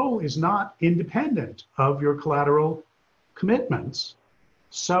inferential role is not independent of your collateral commitments,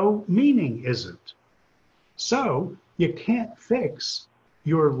 so meaning isn't. So you can't fix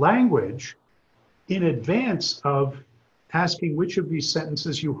your language in advance of asking which of these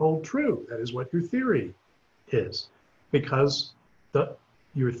sentences you hold true. That is what your theory is, because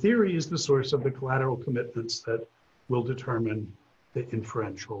your theory is the source of the collateral commitments that will determine the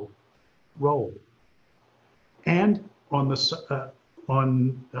inferential role. And on the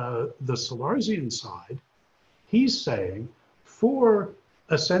Salarzian side, he's saying for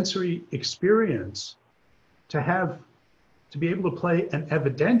a sensory experience to be able to play an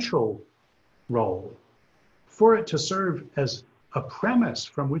evidential role, for it to serve as a premise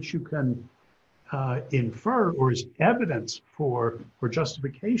from which you can infer or as evidence for or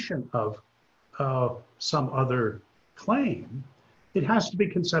justification of some other claim, it has to be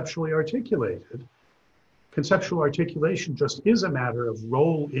conceptually articulated. Conceptual articulation just is a matter of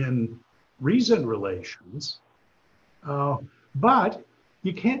role in reason relations, but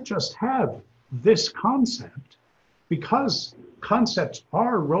you can't just have this concept. Because concepts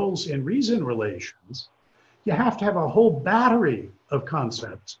are roles in reason relations, you have to have a whole battery of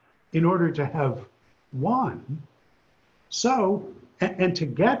concepts in order to have one. So, and to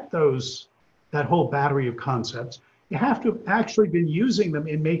get that whole battery of concepts, you have to have actually been using them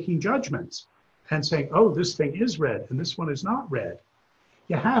in making judgments and saying, oh, this thing is red and this one is not red.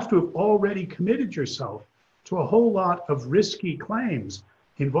 You have to have already committed yourself to a whole lot of risky claims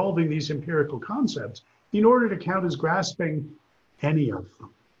involving these empirical concepts in order to count as grasping any of them.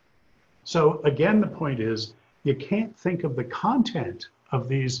 So again, the point is, you can't think of the content of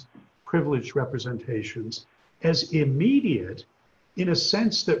these privileged representations as immediate in a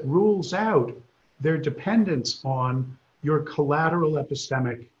sense that rules out their dependence on your collateral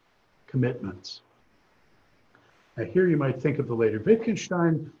epistemic commitments. Now here you might think of the later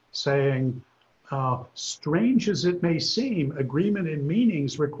Wittgenstein saying, strange as it may seem, agreement in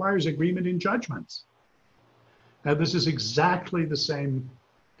meanings requires agreement in judgments. Now this is exactly the same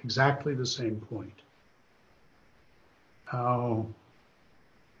point.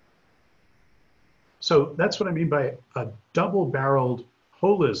 So that's what I mean by a double-barreled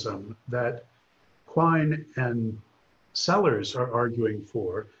holism that Quine and Sellers are arguing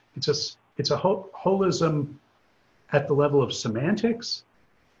for. It's a holism at the level of semantics.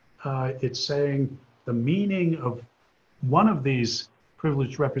 It's saying the meaning of one of these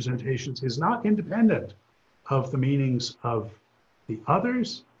privileged representations is not independent of the meanings of the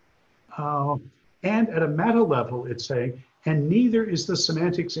others. And at a meta level, it's saying, and neither is the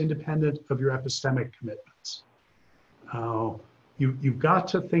semantics independent of your epistemic commitments. You've got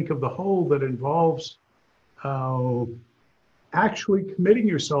to think of the whole that involves actually committing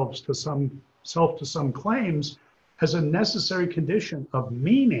yourselves to some claims as a necessary condition of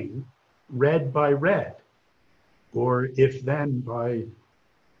meaning read by read, or if then by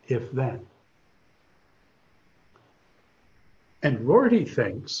if then. And Rorty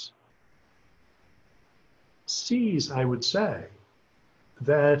sees, I would say,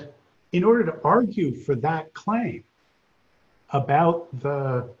 that in order to argue for that claim about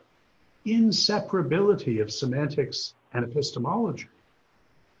the inseparability of semantics and epistemology,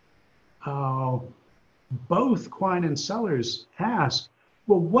 both Quine and Sellers ask,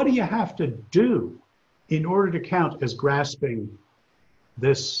 well, what do you have to do in order to count as grasping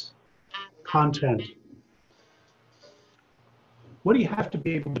this content? What do you have to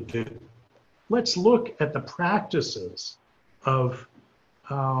be able to do? Let's look at the practices of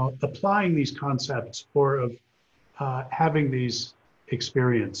applying these concepts or of having these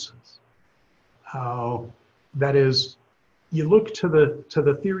experiences. That is, you look to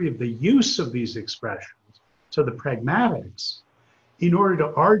the theory of the use of these expressions, to the pragmatics, in order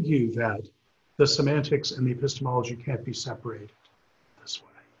to argue that the semantics and the epistemology can't be separated this way.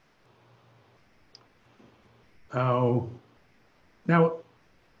 Now,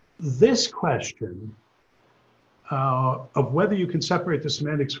 this question of whether you can separate the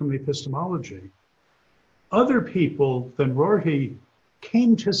semantics from the epistemology, other people than Rorty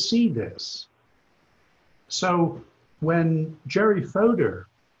came to see this. So when Jerry Fodor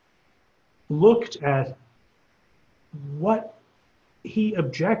looked at what he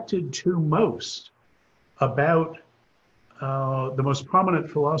objected to most about the most prominent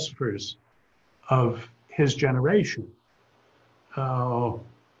philosophers of his generation,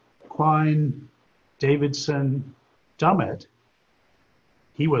 Quine, Davidson, Dummett,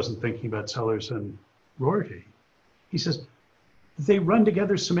 he wasn't thinking about Sellers and Rorty. He says, they run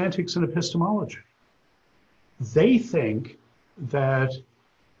together semantics and epistemology. They think that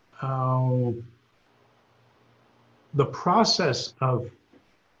the process of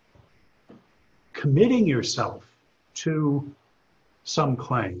committing yourself to some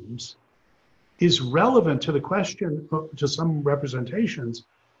claims is relevant to the question, to some representations,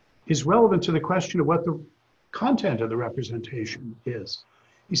 is relevant to the question of what the content of the representation is.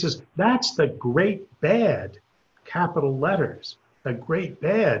 He says, that's the great bad, capital letters, the great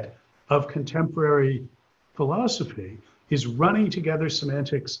bad of contemporary philosophy is running together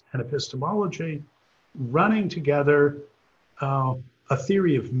semantics and epistemology, running together a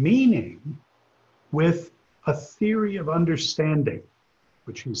theory of meaning with a theory of understanding,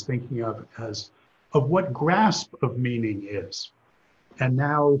 which he's thinking of as of what grasp of meaning is. And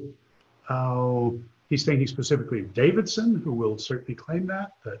now he's thinking specifically of Davidson, who will certainly claim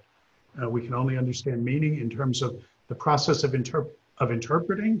that we can only understand meaning in terms of the process of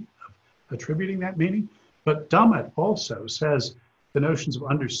interpreting, of attributing that meaning. But Dummett also says the notions of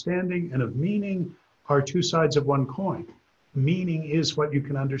understanding and of meaning are two sides of one coin. Meaning is what you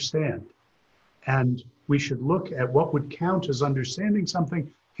can understand. And we should look at what would count as understanding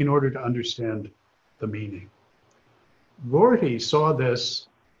something in order to understand the meaning. Rorty saw this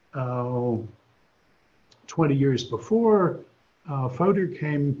 20 years before Fodor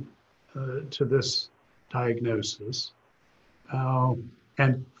came to this diagnosis.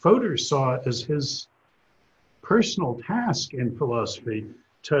 And Fodor saw it as his personal task in philosophy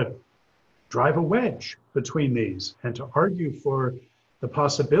to drive a wedge between these and to argue for the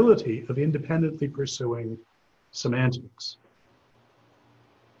possibility of independently pursuing semantics.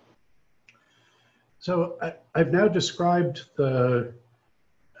 So I've now described the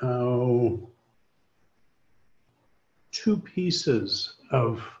two pieces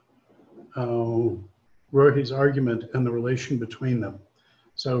of Rorty's argument and the relation between them.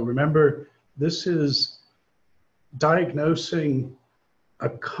 So remember, this is diagnosing a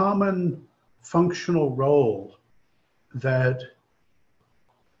common functional role that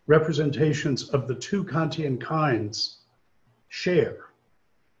representations of the two Kantian kinds share.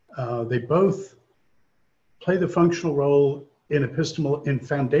 They both play the functional role in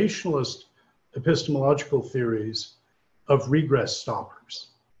foundationalist epistemological theories of regress stoppers.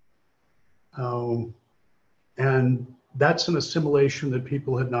 And that's an assimilation that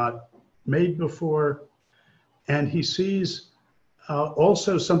people had not made before. And he sees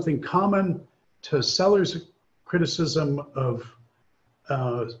also something common to Sellers' criticism of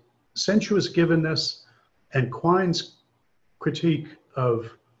sensuous givenness and Quine's critique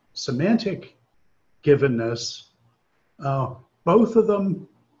of semantic givenness. Both of them,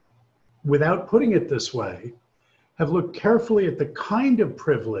 without putting it this way, have looked carefully at the kind of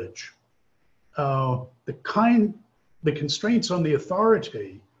privilege, the constraints on the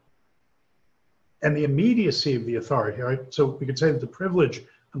authority and the immediacy of the authority, right? So we could say that the privilege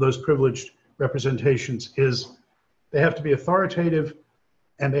of those privileged representations is they have to be authoritative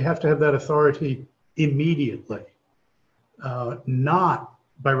and they have to have that authority immediately, not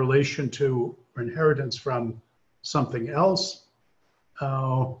by relation to or inheritance from something else.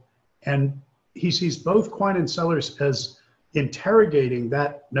 And he sees both Quine and Sellers as interrogating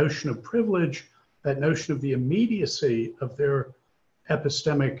that notion of privilege, that notion of the immediacy of their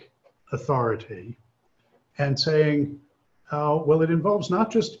epistemic authority, and saying, well, it involves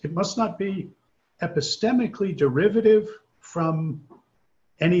it must not be epistemically derivative from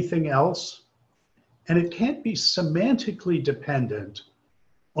anything else, and it can't be semantically dependent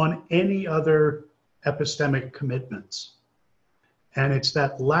on any other epistemic commitments. And it's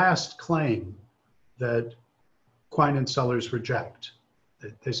that last claim that Quine and Sellers reject.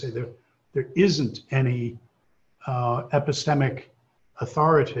 They say there isn't any epistemic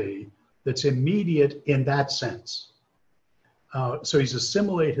authority that's immediate in that sense. So he's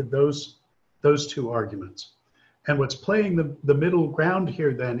assimilated those two arguments. And what's playing the middle ground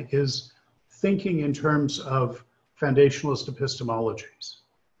here then is thinking in terms of foundationalist epistemologies.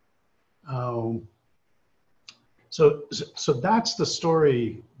 So that's the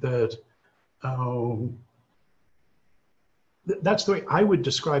story that's the way I would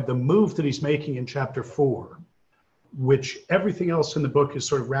describe the move that he's making in chapter 4, which everything else in the book is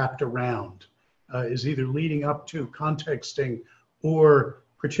sort of wrapped around, is either leading up to, contexting, or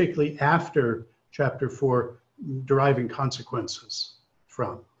particularly after chapter 4, deriving consequences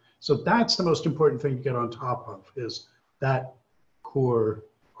from. So that's the most important thing to get on top of, is that core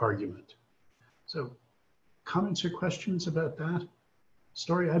argument. So comments or questions about that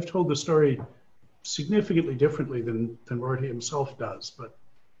story? I've told the story significantly differently than Rorty himself does, but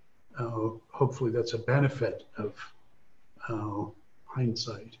hopefully that's a benefit of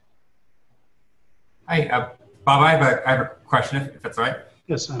hindsight. Hi, Bob, I have a question, if that's all right.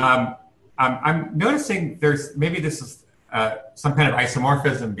 Yes. I'm noticing maybe this is some kind of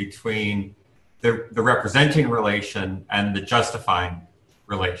isomorphism between the representing relation and the justifying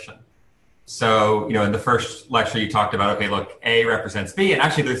relation. So, in the first lecture you talked about, okay, look, A represents B, and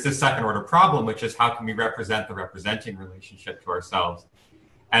actually there's this second order problem, which is how can we represent the representing relationship to ourselves?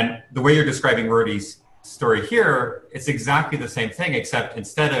 And the way you're describing Rorty's story here, it's exactly the same thing, except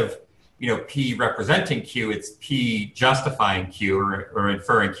instead of P representing Q, it's P justifying Q or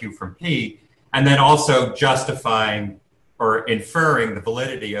inferring Q from P, and then also justifying or inferring the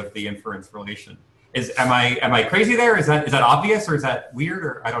validity of the inference relation. Am I crazy there? Is that obvious, or is that weird,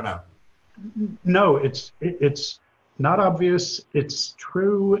 or I don't know? No, it's not obvious. It's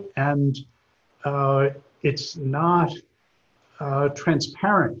true, and it's not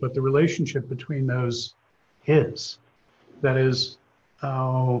transparent what the relationship between those is. That is,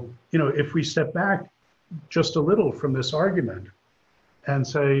 if we step back just a little from this argument and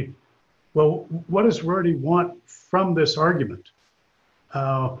say, well, what does Rorty want from this argument?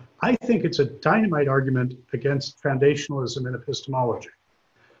 I think it's a dynamite argument against foundationalism in epistemology.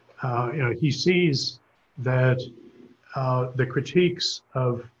 He sees that the critiques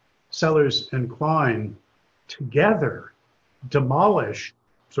of Sellers and Klein together demolish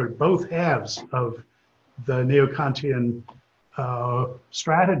sort of both halves of the neo-Kantian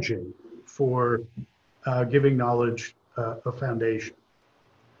strategy for giving knowledge a foundation.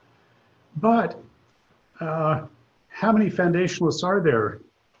 But how many foundationalists are there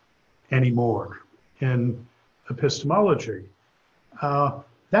anymore in epistemology?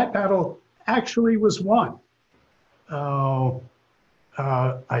 That battle actually was won, I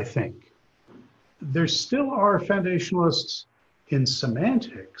think. There still are foundationalists in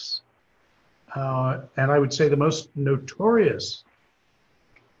semantics, and I would say the most notorious,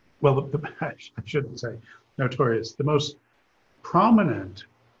 well, I shouldn't say notorious, the most prominent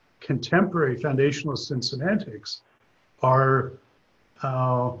contemporary foundationalists in semantics are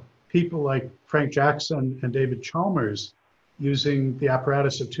people like Frank Jackson and David Chalmers, using the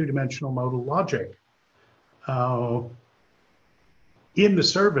apparatus of two-dimensional modal logic in the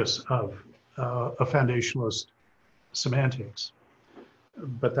service of a foundationalist semantics.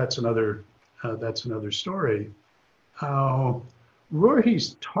 But that's another story.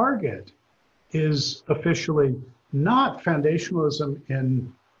 Rorty's target is officially not foundationalism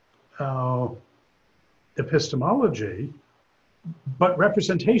in epistemology, but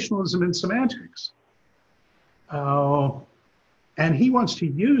representationalism in semantics. And he wants to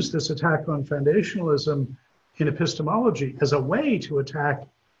use this attack on foundationalism in epistemology as a way to attack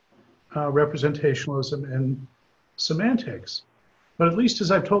representationalism in semantics. But at least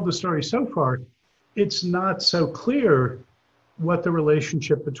as I've told the story so far, it's not so clear what the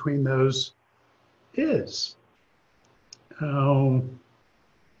relationship between those is. I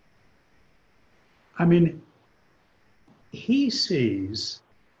mean, he sees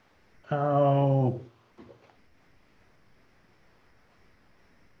how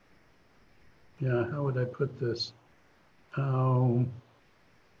would I put this?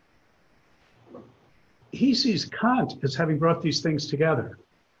 He sees Kant as having brought these things together.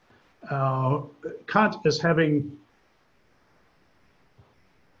 Kant as having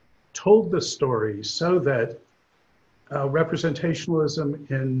told the story so that representationalism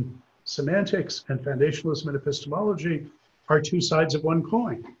in semantics and foundationalism in epistemology are two sides of one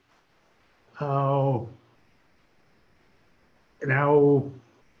coin.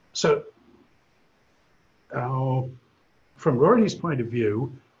 From Rorty's point of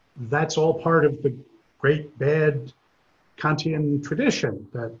view, that's all part of the great bad Kantian tradition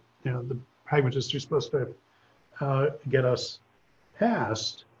that the pragmatists are supposed to get us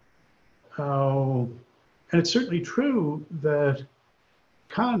past. And it's certainly true that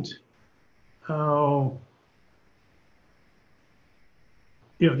Kant,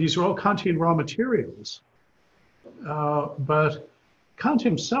 these are all Kantian raw materials, but Kant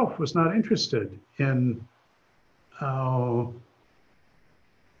himself was not interested in,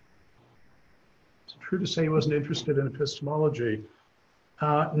 it's true to say he wasn't interested in epistemology,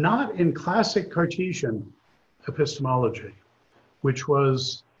 not in classic Cartesian epistemology, which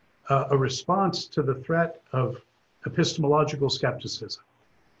was a response to the threat of epistemological skepticism.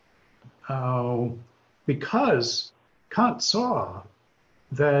 Because Kant saw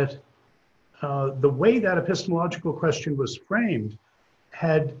that the way that epistemological question was framed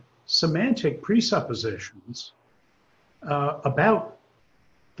had semantic presuppositions about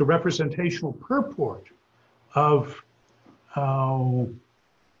the representational purport of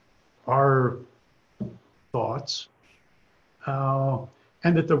our thoughts,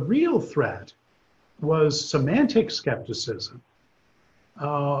 and that the real threat was semantic skepticism,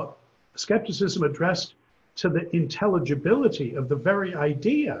 skepticism addressed to the intelligibility of the very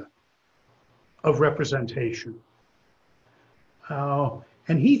idea of representation.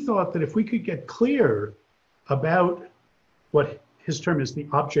 And he thought that if we could get clear about what his term is the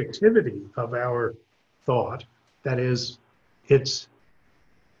objectivity of our thought, that is, it's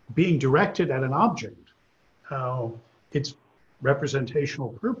being directed at an object, its representational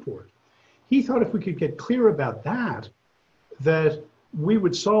purport. He thought if we could get clear about that, that we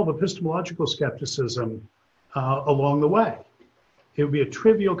would solve epistemological skepticism along the way. It would be a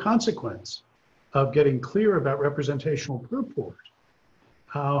trivial consequence of getting clear about representational purport,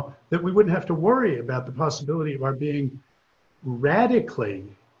 that we wouldn't have to worry about the possibility of our being radically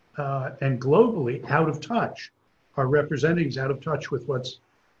and globally out of touch, our representing's out of touch with what's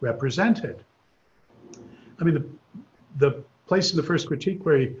represented. I mean, the place in the first critique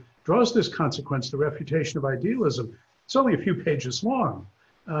where he draws this consequence, the refutation of idealism, it's only a few pages long.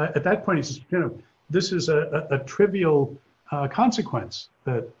 At that point, he says, you know, this is a trivial consequence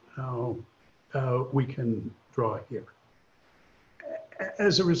that we can draw here.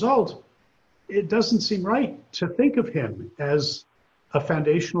 As a result, it doesn't seem right to think of him as a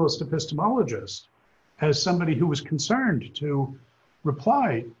foundationalist epistemologist, as somebody who was concerned to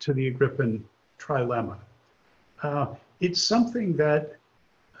reply to the Agrippin trilemma. It's something that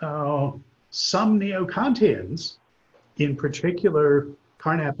some neo-Kantians, in particular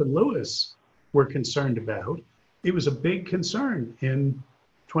Carnap and Lewis, were concerned about. It was a big concern in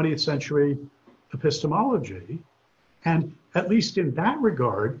 20th century epistemology. And at least in that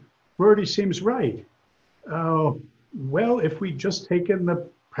regard, Rorty seems right. Well, if we'd just taken the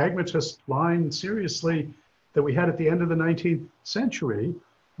pragmatist line seriously that we had at the end of the 19th century,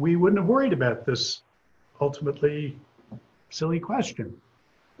 we wouldn't have worried about this ultimately silly question.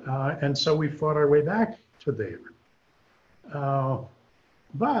 And so we fought our way back to there.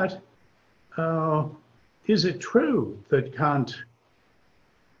 But is it true that Kant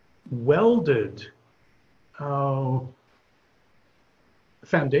welded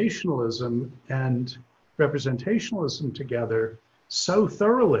foundationalism and representationalism together so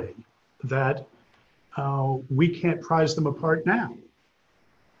thoroughly that we can't prize them apart now?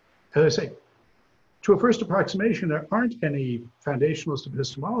 As I say, to a first approximation, there aren't any foundationalist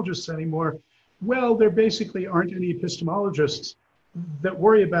epistemologists anymore. Well, there basically aren't any epistemologists that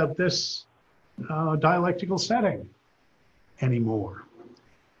worry about this dialectical setting anymore.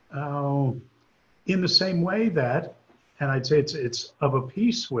 In the same way that, and I'd say it's of a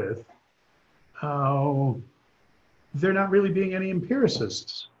piece with, there not really being any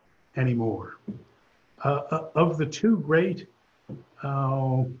empiricists anymore. Of the two great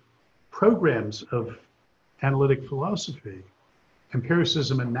programs of analytic philosophy,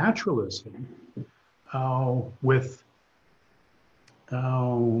 empiricism and naturalism, with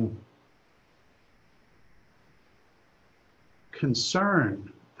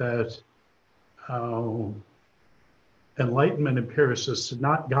concern that Enlightenment empiricists had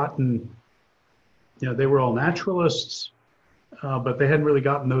not gotten, you know, they were all naturalists, but they hadn't really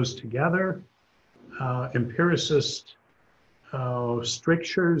gotten those together. Empiricist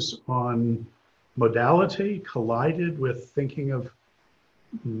strictures on modality collided with thinking of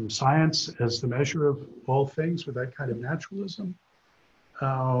science as the measure of all things with that kind of naturalism.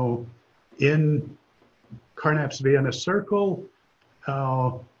 In Carnap's Vienna Circle,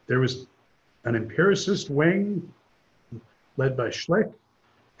 there was an empiricist wing led by Schlick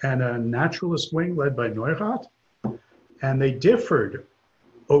and a naturalist wing led by Neurath, and they differed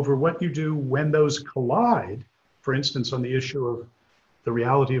over what you do when those collide, for instance, on the issue of the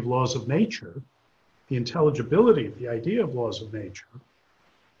reality of laws of nature, the intelligibility of the idea of laws of nature.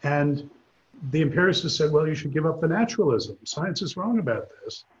 And the empiricist said, well, you should give up the naturalism. Science is wrong about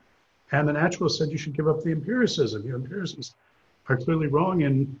this. And the naturalist said, you should give up the empiricism. You empiricists are clearly wrong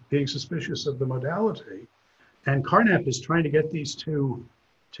in being suspicious of the modality. And Carnap is trying to get these two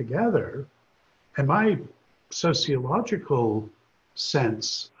together. And my sociological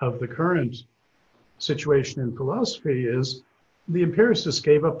sense of the current situation in philosophy is the empiricists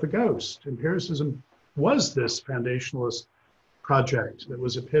gave up the ghost. Empiricism was this foundationalist project that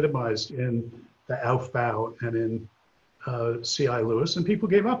was epitomized in the Aufbau and in C.I. Lewis, and people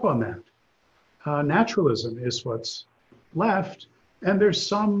gave up on that. Naturalism is what's left, and there's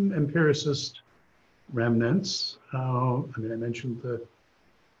some empiricist remnants. I mean, I mentioned the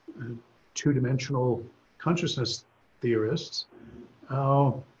two-dimensional consciousness theorists.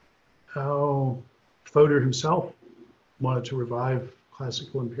 how Fodor himself wanted to revive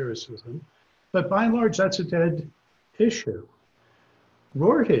classical empiricism, but by and large, that's a dead issue.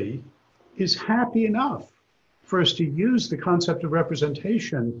 Rorty is happy enough for us to use the concept of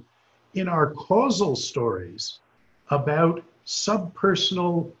representation in our causal stories about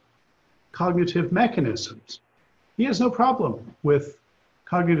subpersonal cognitive mechanisms. He has no problem with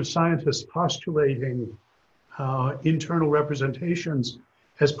cognitive scientists postulating internal representations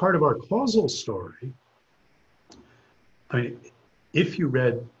as part of our causal story. I mean, if you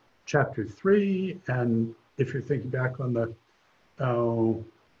read chapter 3, and if you're thinking back on the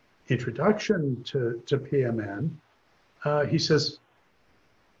introduction to PMN, he says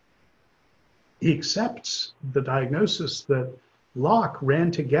he accepts the diagnosis that Locke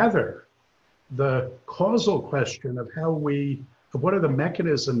ran together the causal question of what are the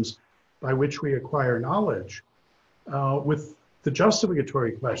mechanisms by which we acquire knowledge with the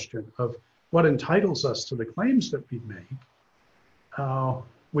justificatory question of what entitles us to the claims that we make,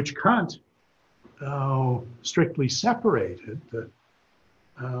 which Kant strictly separated, the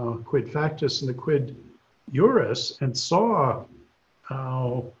quid factus and the quid juris, and saw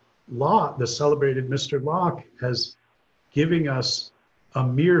Locke, the celebrated Mr. Locke, as giving us a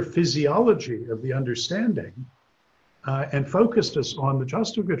mere physiology of the understanding, and focused us on the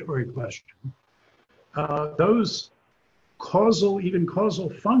justificatory question. Those even causal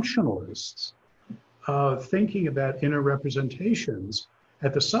functionalists thinking about inner representations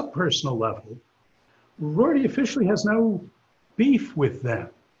at the subpersonal level, Rorty officially has no beef with them.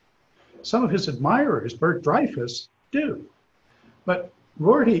 Some of his admirers, Bert Dreyfus, do. But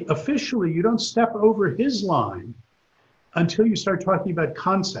Rorty, officially, you don't step over his line until you start talking about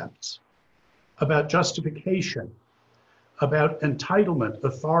concepts, about justification, about entitlement,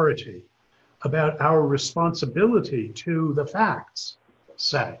 authority, about our responsibility to the facts,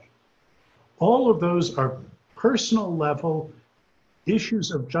 say. All of those are personal level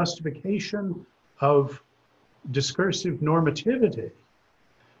issues of justification, of discursive normativity.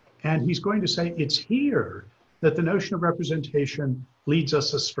 And he's going to say it's here that the notion of representation leads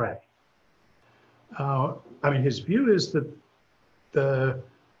us astray. I mean, his view is that the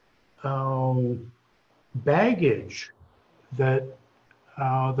baggage that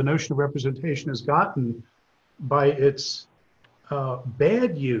the notion of representation has gotten by its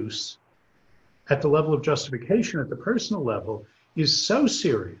bad use at the level of justification, at the personal level, is so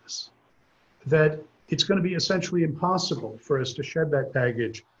serious that it's going to be essentially impossible for us to shed that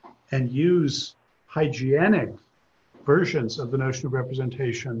baggage and use hygienic versions of the notion of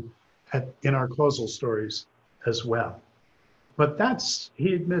representation in our causal stories as well. But that's,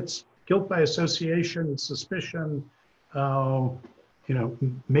 he admits, guilt by association, suspicion,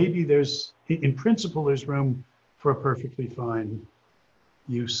 maybe there's, in principle, there's room for a perfectly fine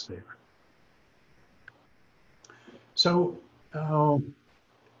use there. So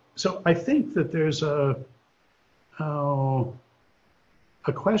I think that there's a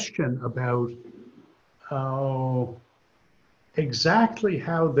question about exactly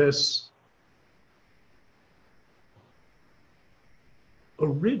how this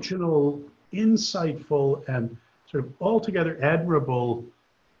original, insightful, and sort of altogether admirable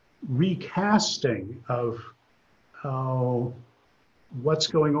recasting of what's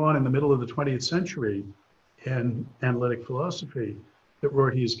going on in the middle of the 20th century in analytic philosophy that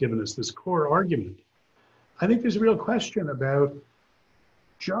Rorty has given us, this core argument. I think there's a real question about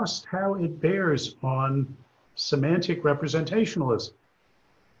just how it bears on semantic representationalism.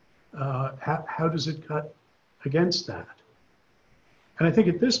 How does it cut against that? And I think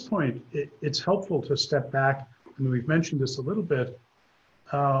at this point, it's helpful to step back. I mean, we've mentioned this a little bit.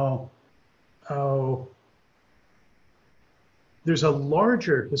 There's a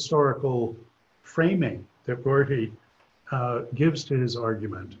larger historical framing that Rorty gives to his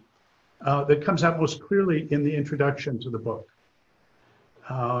argument that comes out most clearly in the introduction to the book.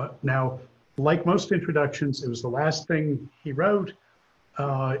 Now, like most introductions, it was the last thing he wrote.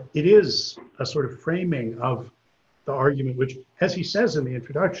 It is a sort of framing of the argument, which, as he says in the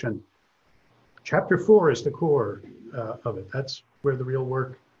introduction, chapter 4 is the core of it. That's where the real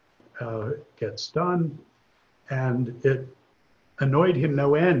work gets done. And it annoyed him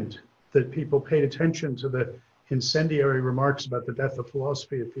no end that people paid attention to the incendiary remarks about the death of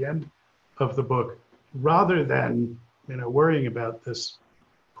philosophy at the end of the book, rather than worrying about this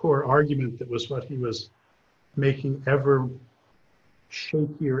core argument that was what he was making ever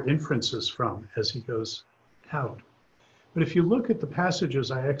shakier inferences from as he goes out. But if you look at the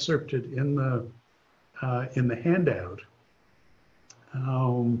passages I excerpted in the handout,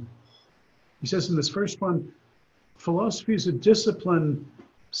 he says in this first one, philosophy is a discipline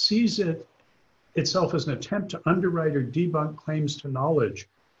sees itself as an attempt to underwrite or debunk claims to knowledge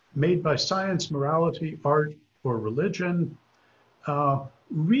made by science, morality, art, or religion.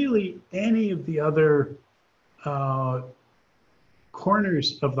 Really, any of the other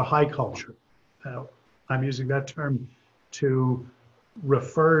corners of the high culture. I'm using that term to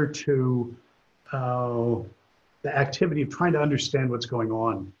refer to the activity of trying to understand what's going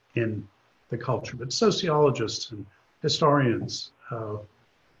on in the culture, but sociologists and historians,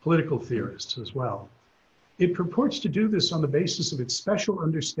 political theorists as well. It purports to do this on the basis of its special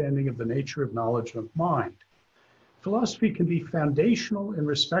understanding of the nature of knowledge and of mind. Philosophy can be foundational in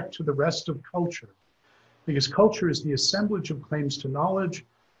respect to the rest of culture, because culture is the assemblage of claims to knowledge,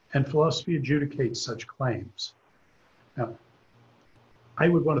 and philosophy adjudicates such claims. Now, I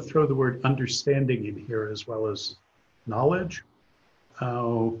would want to throw the word understanding in here as well as knowledge.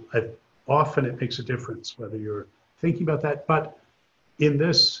 Often it makes a difference whether you're thinking about that, but in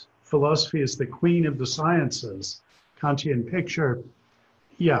this philosophy is the queen of the sciences, Kantian picture,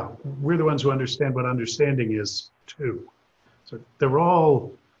 yeah, we're the ones who understand what understanding is too. So they're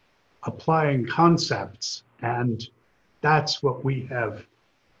all applying concepts, and that's what we have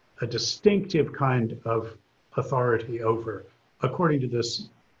a distinctive kind of authority over, according to this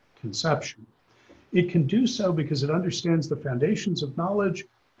conception. It can do so because it understands the foundations of knowledge,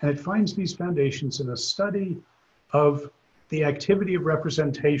 and it finds these foundations in a study of the activity of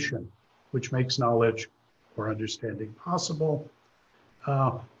representation, which makes knowledge or understanding possible.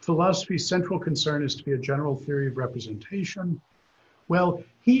 Philosophy's central concern is to be a general theory of representation. Well,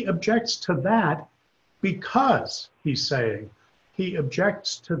 he objects to that because, he's saying, he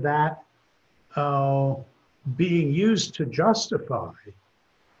objects to that being used to justify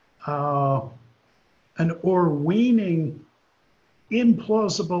an Orwellian,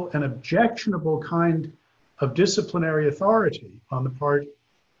 implausible and objectionable kind of disciplinary authority on the part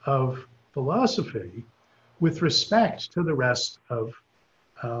of philosophy with respect to the rest of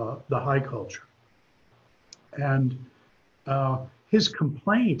the high culture. And his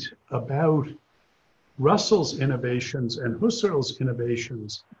complaint about Russell's innovations and Husserl's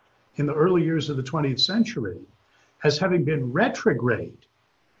innovations in the early years of the 20th century as having been retrograde,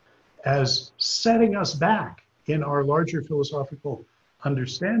 as setting us back in our larger philosophical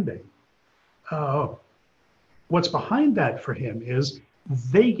understanding. What's behind that for him is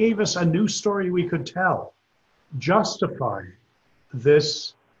they gave us a new story we could tell, justifying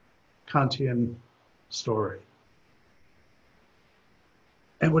this Kantian story.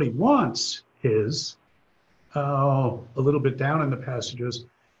 And what he wants is, a little bit down in the passages,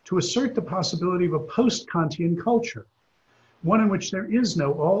 to assert the possibility of a post-Kantian culture, one in which there is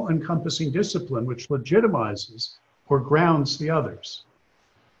no all-encompassing discipline which legitimizes or grounds the others,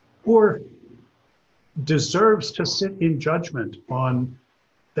 or deserves to sit in judgment on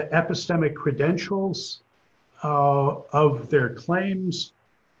the epistemic credentials of their claims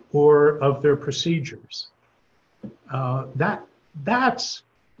or of their procedures. That's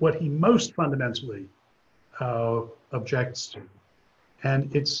what he most fundamentally objects to.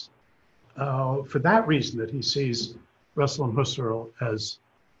 And it's for that reason that he sees Russell and Husserl as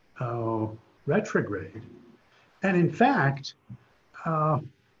retrograde. And in fact,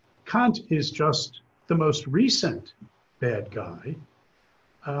 Kant is just the most recent bad guy.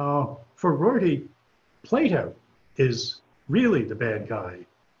 For Rorty, Plato is really the bad guy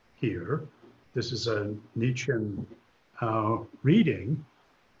here. This is a Nietzschean reading.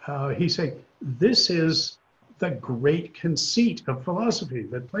 He's saying this is the great conceit of philosophy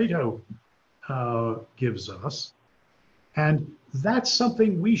that Plato gives us. And that's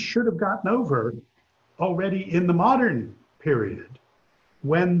something we should have gotten over already in the modern period,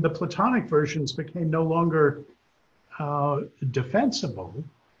 when the Platonic versions became no longer defensible.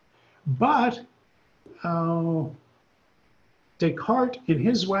 But Descartes, in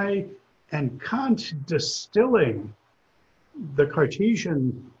his way, and Kant distilling the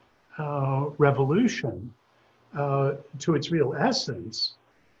Cartesian revolution to its real essence,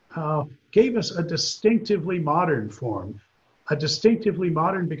 gave us a distinctively modern form, a distinctively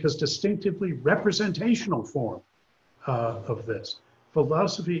modern because distinctively representational form of this.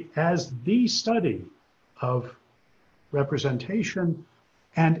 Philosophy as the study of representation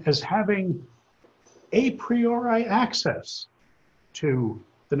and as having a priori access to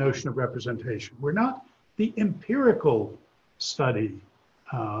the notion of representation. We're not the empirical study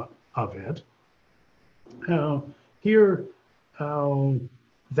of it. Here,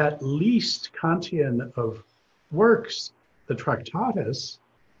 that least Kantian of works, the Tractatus,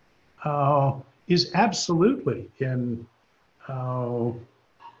 is absolutely in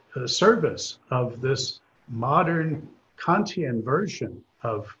service of this modern Kantian version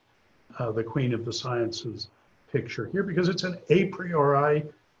of the Queen of the Sciences picture here, because it's an a priori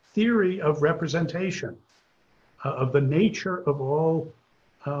theory of representation, of the nature of all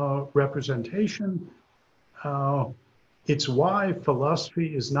representation. It's why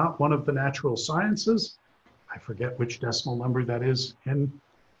philosophy is not one of the natural sciences. I forget which decimal number that is in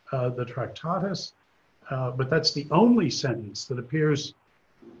the Tractatus, but that's the only sentence that appears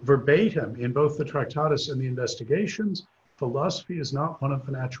verbatim in both the Tractatus and the Investigations. Philosophy is not one of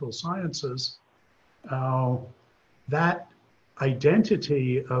the natural sciences. That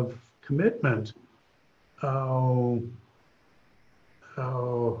identity of commitment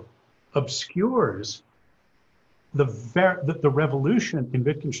obscures the revolution in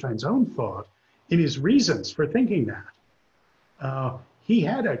Wittgenstein's own thought, in his reasons for thinking that. He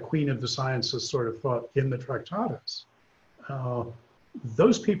had a Queen of the Sciences sort of thought in the Tractatus.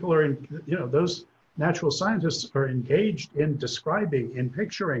 Those people are, those natural scientists are engaged in describing, in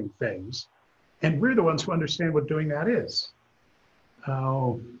picturing things, and we're the ones who understand what doing that is.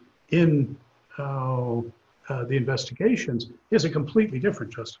 In the Investigations is a completely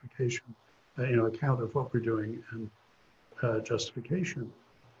different justification, account of what we're doing and justification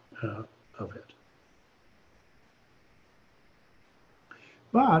of it.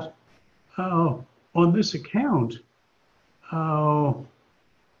 But on this account, well,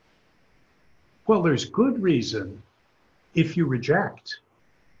 there's good reason if you reject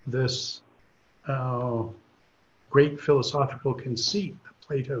this great philosophical conceit, the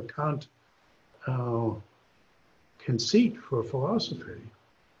Plato-Kant conceit for philosophy.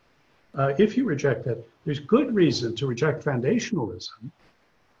 If you reject that, there's good reason to reject foundationalism.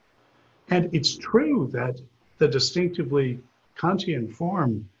 And it's true that the distinctively Kantian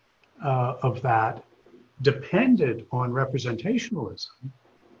form of that depended on representationalism,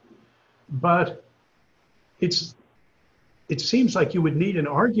 but it seems like you would need an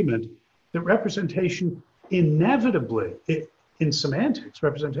argument that representation inevitably, in semantics,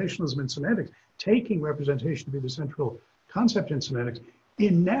 representationalism in semantics, taking representation to be the central concept in semantics,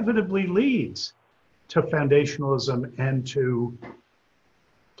 inevitably leads to foundationalism and to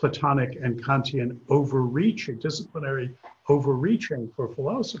Platonic and Kantian overreaching, disciplinary overreaching for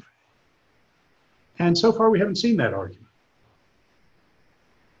philosophy. And so far we haven't seen that argument.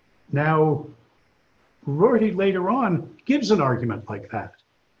 Now, Rorty later on gives an argument like that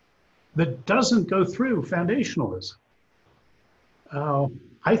doesn't go through foundationalism.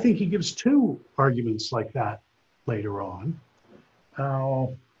 I think he gives two arguments like that later on.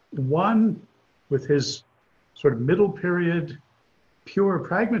 One with his sort of middle period pure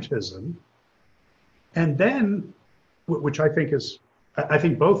pragmatism, and then, which I think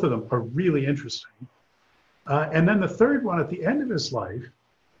both of them are really interesting. And then the third one at the end of his life,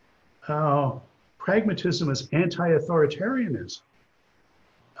 pragmatism as anti-authoritarianism,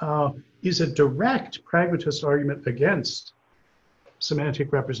 is a direct pragmatist argument against semantic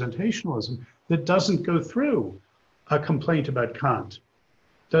representationalism that doesn't go through a complaint about Kant,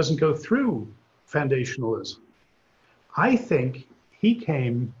 doesn't go through foundationalism. I think he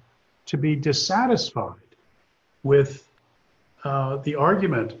came to be dissatisfied with the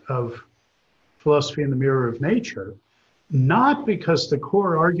argument of philosophy in the mirror of nature, not because the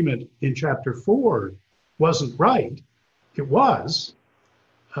core argument in chapter 4 wasn't right. It was.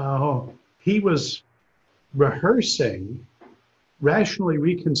 He was rehearsing, rationally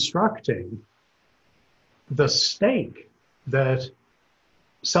reconstructing the stake that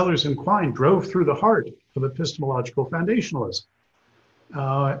Sellers and Quine drove through the heart of epistemological foundationalism.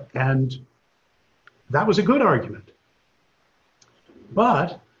 And that was a good argument.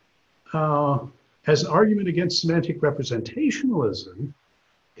 But as an argument against semantic representationalism,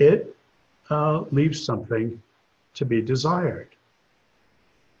 it leaves something to be desired.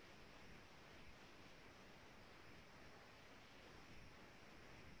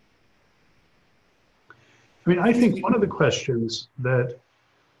 I mean, I think one of the questions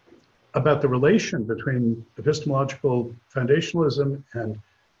about the relation between epistemological foundationalism and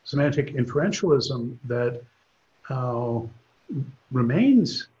semantic inferentialism that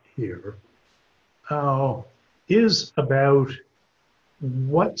remains here is about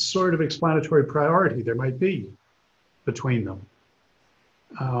what sort of explanatory priority there might be between them.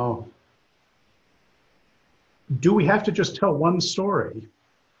 Do we have to just tell one story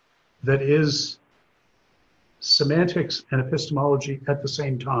that is semantics and epistemology at the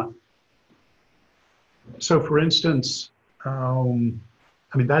same time? So for instance, I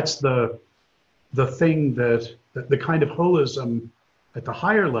mean, that's the thing that the kind of holism at the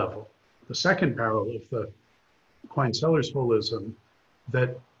higher level, the second parallel of the Quine-Sellers holism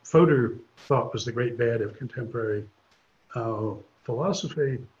that Fodor thought was the great bad of contemporary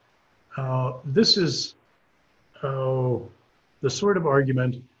philosophy, this is the sort of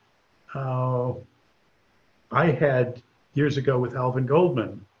argument I had years ago with Alvin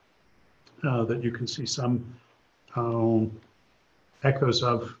Goldman that you can see some echoes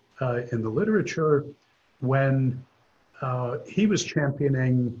of in the literature when he was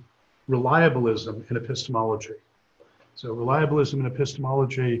championing reliabilism in epistemology. So reliabilism in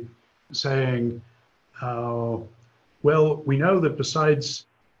epistemology saying, well, we know that besides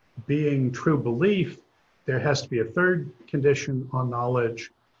being true belief, there has to be a third condition on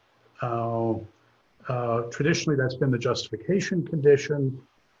knowledge. Traditionally, that's been the justification condition.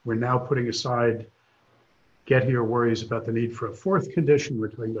 We're now putting aside Gettier worries about the need for a fourth condition. We're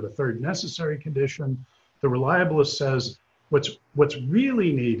talking about a third necessary condition. The reliabilist says what's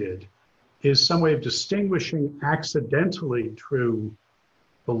really needed is some way of distinguishing accidentally true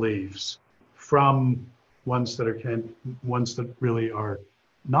beliefs from ones that really are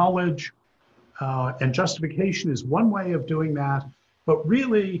knowledge. And justification is one way of doing that, but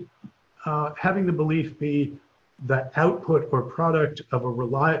really having the belief be the output or product of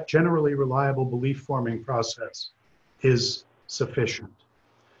a generally reliable belief forming process is sufficient.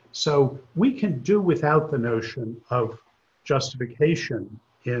 So we can do without the notion of justification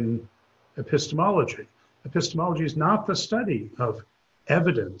in epistemology. Epistemology is not the study of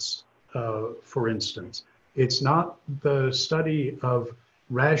evidence, for instance. It's not the study of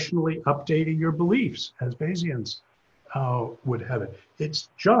rationally updating your beliefs, as Bayesians would have it. It's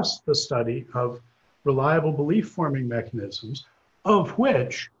just the study of reliable belief forming mechanisms, of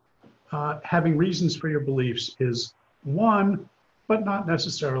which having reasons for your beliefs is one, but not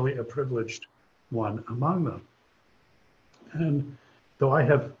necessarily a privileged one among them. And though I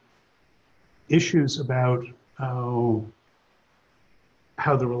have issues about how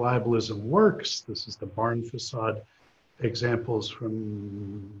the reliabilism works, this is the barn facade examples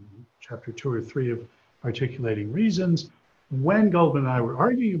from chapter 2 or 3 of Articulating Reasons. When Goldman and I were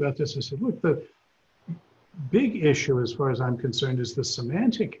arguing about this, I said, look, the big issue, as far as I'm concerned, is the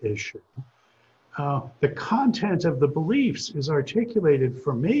semantic issue. The content of the beliefs is articulated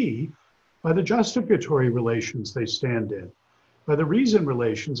for me by the justificatory relations they stand in, by the reason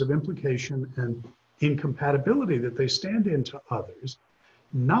relations of implication and incompatibility that they stand in to others,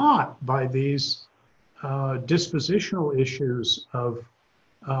 not by these dispositional issues of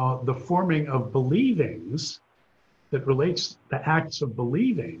the forming of believings that relates the acts of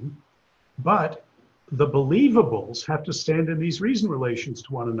believing, but the believables have to stand in these reason relations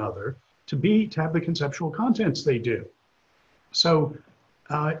to one another to have the conceptual contents they do. So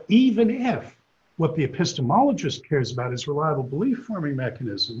even if what the epistemologist cares about is reliable belief forming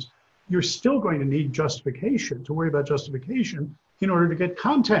mechanisms, you're still going to need justification, to worry about justification in order to get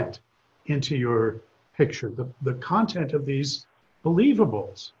content into your picture, the content of these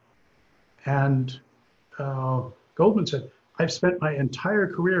believables. And Goldman said, I've spent my entire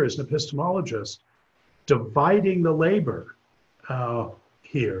career as an epistemologist dividing the labor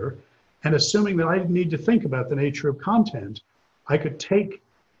here and assuming that I didn't need to think about the nature of content. I could take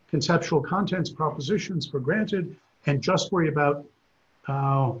conceptual contents propositions for granted and just worry about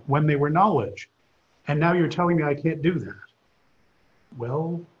when they were knowledge. And now you're telling me I can't do that.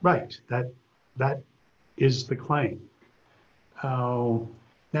 Well, right, that is the claim.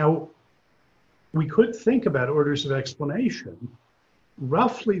 Now, we could think about orders of explanation.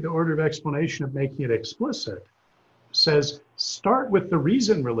 Roughly the order of explanation of making it explicit says, start with the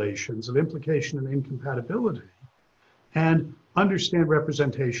reason relations of implication and incompatibility and understand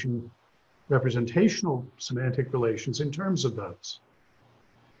representational semantic relations in terms of those.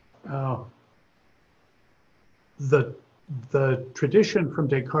 The tradition from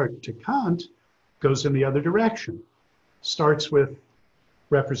Descartes to Kant goes in the other direction, starts with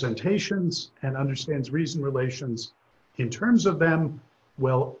representations and understands reason relations in terms of them.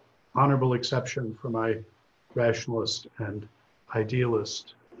 Well, honorable exception for my rationalist and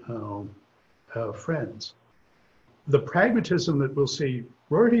idealist friends. The pragmatism that we'll see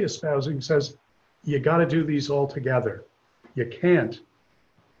Rorty espousing says, you got to do these all together. You can't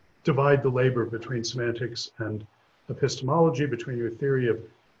divide the labor between semantics and epistemology, between your theory of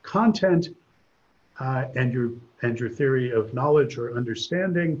content and your theory of knowledge or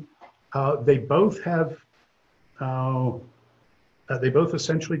understanding. They both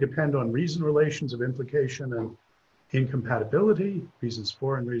essentially depend on reason relations of implication and incompatibility, reasons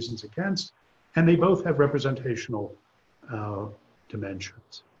for and reasons against, and they both have representational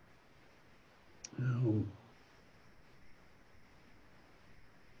dimensions.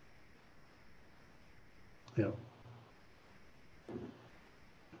 Yeah.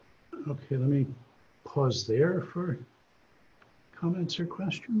 Okay, let me pause there for a comments or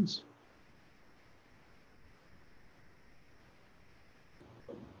questions?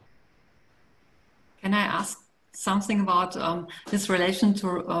 Can I ask something about this relation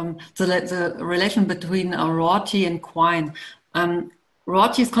to the relation between Rorty and Quine?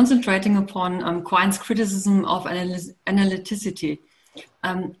 Rorty is concentrating upon Quine's criticism of analyticity,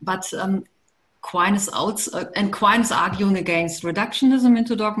 but Quine is also, and Quine is arguing against reductionism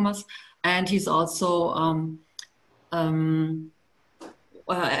into dogmas, and he's also a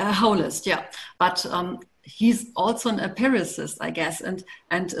holist, yeah. But he's also an empiricist, I guess, and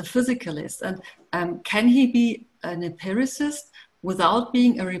a physicalist. And can he be an empiricist without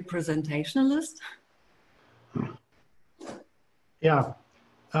being a representationalist? Yeah.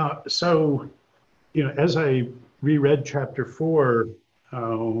 So, you know, as I reread chapter 4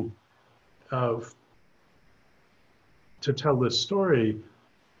 to tell this story,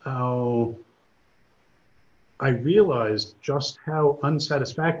 I realized just how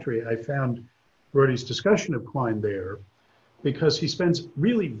unsatisfactory I found Rorty's discussion of Quine there, because he spends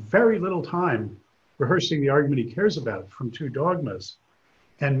really very little time rehearsing the argument he cares about from two dogmas.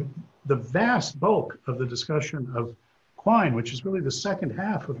 And the vast bulk of the discussion of Quine, which is really the second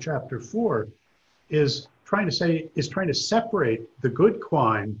half of chapter 4, is trying to separate the good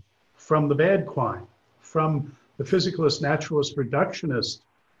Quine from the bad Quine, from the physicalist, naturalist, reductionist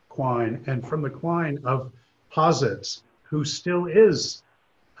Quine, and from the Quine of posits, who still is,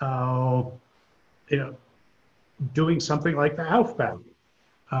 doing something like the Aufbau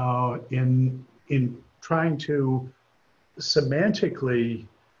in trying to semantically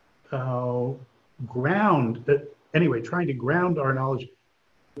trying to ground our knowledge,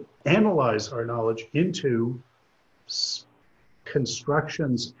 analyze our knowledge into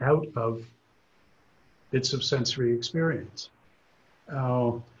constructions out of bits of sensory experience.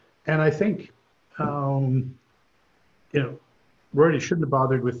 And I think, Rorty shouldn't have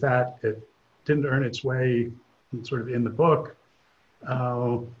bothered with that. It didn't earn its way sort of in the book.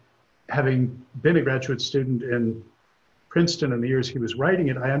 Having been a graduate student in Princeton in the years he was writing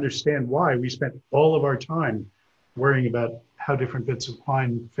it, I understand why we spent all of our time worrying about how different bits of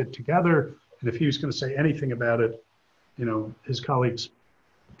Quine fit together. And if he was going to say anything about it, his colleagues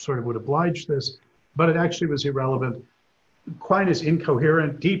sort of would oblige this, but it actually was irrelevant. Quine is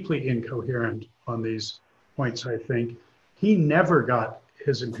incoherent, deeply incoherent on these points, I think. He never got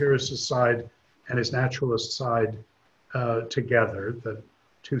his empiricist side and his naturalist side together, the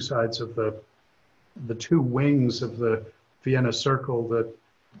two sides of the two wings of the Vienna Circle that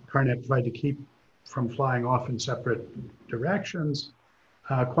Carnap tried to keep from flying off in separate directions.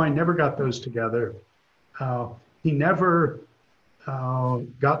 Quine never got those together. He never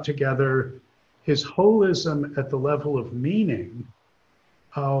got together his holism at the level of meaning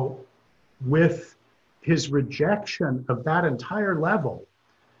with his rejection of that entire level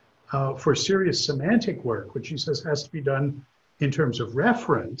for serious semantic work, which he says has to be done in terms of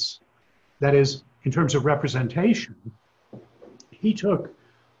reference, that is, in terms of representation. He took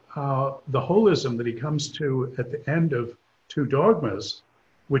the holism that he comes to at the end of Two Dogmas,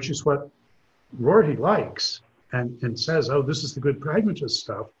 which is what Rorty likes, and says, oh, this is the good pragmatist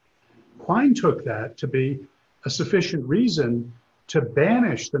stuff. Quine took that to be a sufficient reason to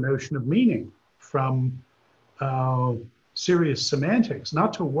banish the notion of meaning from serious semantics,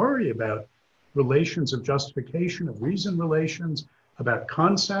 not to worry about relations of justification, of reason relations, about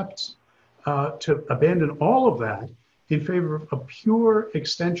concepts, to abandon all of that in favor of a pure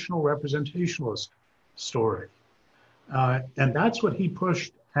extensional representationalist story. And that's what he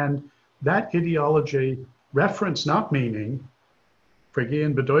pushed. And that ideology, reference not meaning,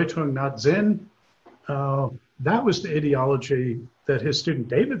 Vergehen Bedeutung not Sinn, that was the ideology that his student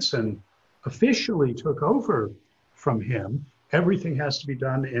Davidson officially took over from him. Everything has to be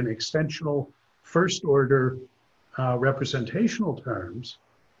done in extensional, first order representational terms.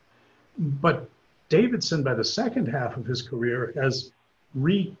 But Davidson, by the second half of his career, has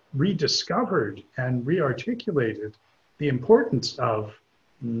rediscovered and rearticulated the importance of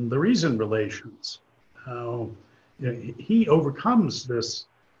the reason relations. He overcomes this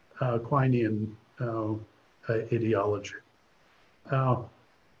Quinean ideology.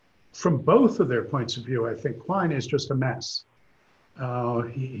 From both of their points of view, I think Quine is just a mess.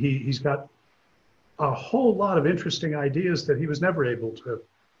 He's got a whole lot of interesting ideas that he was never able to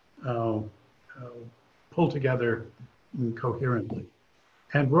pull together coherently.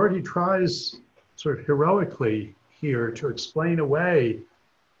 And Rorty tries sort of heroically here to explain away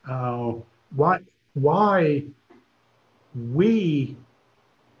why we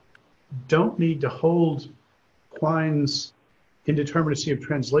don't need to hold Quine's indeterminacy of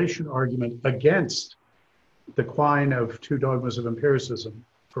translation argument against the Quine of Two Dogmas of Empiricism,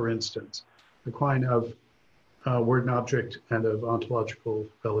 for instance, the Quine of Word and Object and of ontological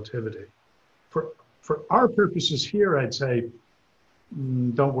relativity. For our purposes here, I'd say,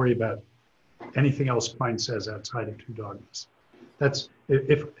 don't worry about anything else Quine says outside of Two Dogmas. That's,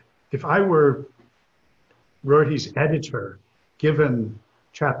 if I were Rorty's editor, given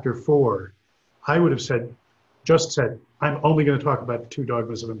chapter 4, I would have just said, I'm only going to talk about the Two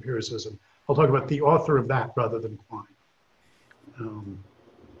Dogmas of Empiricism. I'll talk about the author of that rather than Quine.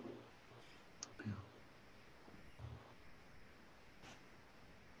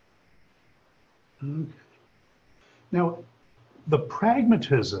 Okay. Now, the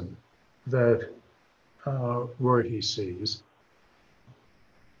pragmatism that Rorty sees,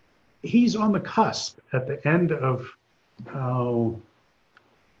 he's on the cusp at the end of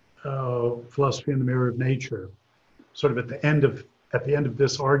Philosophy in the Mirror of Nature, sort of at the end of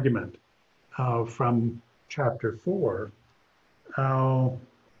this argument from chapter 4.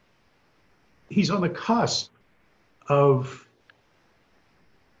 He's on the cusp of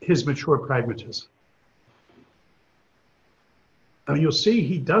his mature pragmatism. I mean, you'll see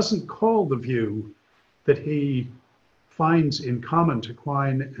he doesn't call the view that he finds in common to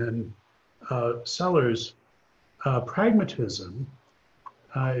Quine and Sellers pragmatism.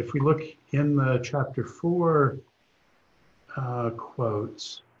 If we look in the chapter 4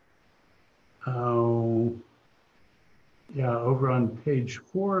 quotes, over on page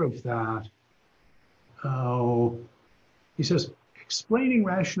 4 of that, he says, explaining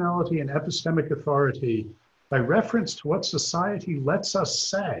rationality and epistemic authority by reference to what society lets us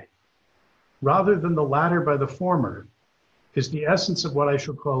say, rather than the latter by the former, is the essence of what I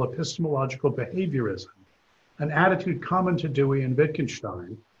shall call epistemological behaviorism, an attitude common to Dewey and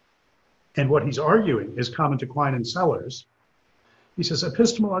Wittgenstein, and what he's arguing is common to Quine and Sellers. He says,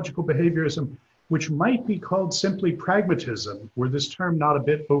 epistemological behaviorism, which might be called simply pragmatism, were this term not a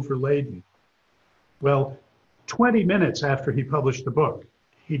bit overladen. Well, 20 minutes after he published the book,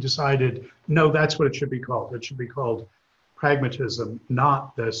 he decided, no, that's what it should be called. It should be called pragmatism,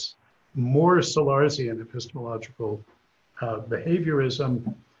 not this more Salarzian epistemological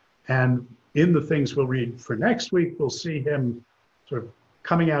behaviorism. And in the things we'll read for next week, we'll see him sort of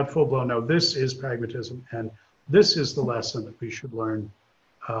coming out full blown. No, this is pragmatism, and this is the lesson that we should learn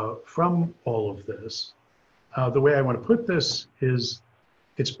from all of this. The way I want to put this is,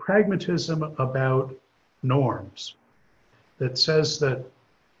 it's pragmatism about norms that says that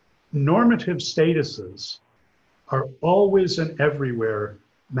normative statuses are always and everywhere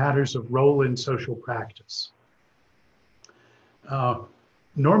matters of role in social practice.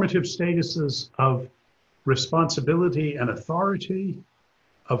 Normative statuses of responsibility and authority,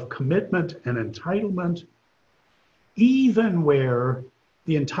 of commitment and entitlement, even where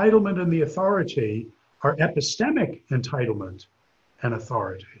the entitlement and the authority are epistemic entitlement and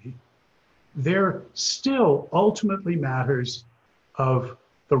authority, they're still ultimately matters of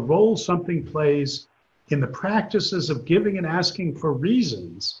the role something plays in the practices of giving and asking for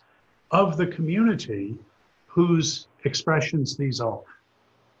reasons of the community whose expressions these are.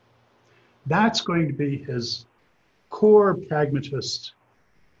 That's going to be his core pragmatist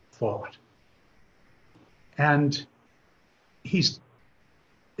thought. And his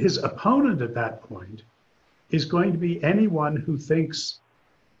opponent at that point is going to be anyone who thinks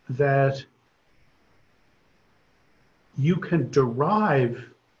that you can derive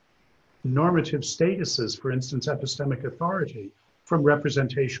normative statuses, for instance, epistemic authority, from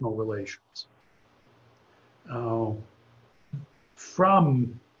representational relations.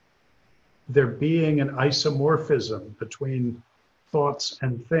 From there being an isomorphism between thoughts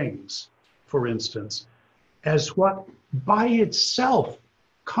and things, for instance, as what by itself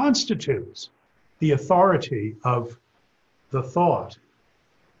constitutes the authority of the thought,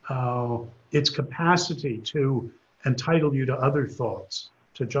 its capacity to entitle you to other thoughts,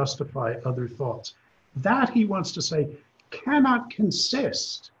 to justify other thoughts. That, he wants to say, cannot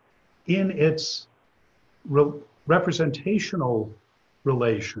consist in its representational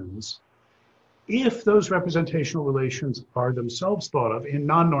relations if those representational relations are themselves thought of in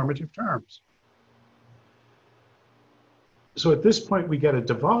non-normative terms. So at this point, we get a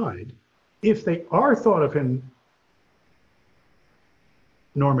divide. If they are thought of in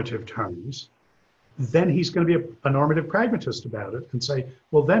normative terms, then he's going to be a normative pragmatist about it and say,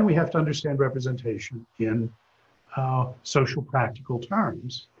 well, then we have to understand representation in social practical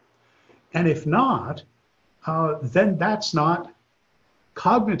terms. And if not, then that's not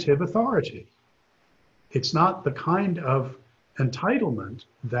cognitive authority. It's not the kind of entitlement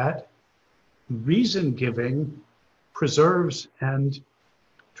that reason giving preserves and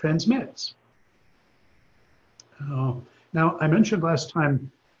transmits. Now, I mentioned last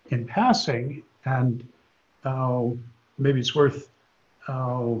time in passing, and maybe it's worth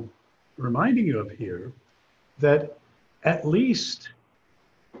reminding you of here, that at least,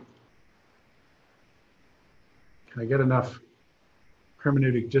 can I get enough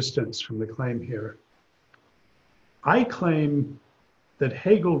hermeneutic distance from the claim here? I claim that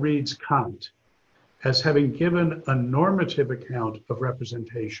Hegel reads Kant as having given a normative account of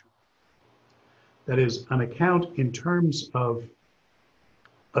representation. That is, an account in terms of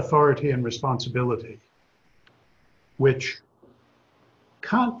authority and responsibility, which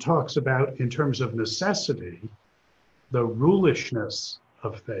Kant talks about in terms of necessity, the rulishness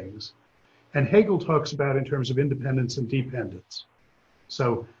of things, and Hegel talks about in terms of independence and dependence.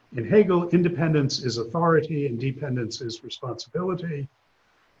 So in Hegel, independence is authority and dependence is responsibility.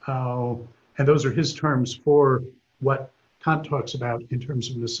 And those are his terms for what Kant talks about in terms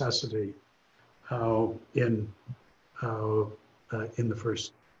of necessity in the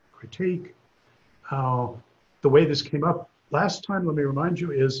first critique. The way this came up last time, let me remind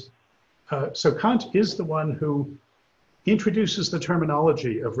you, is so Kant is the one who introduces the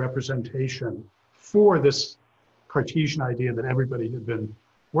terminology of representation for this Cartesian idea that everybody had been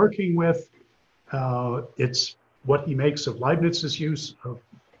working with. It's what he makes of Leibniz's use of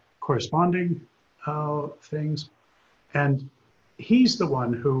corresponding things. And he's the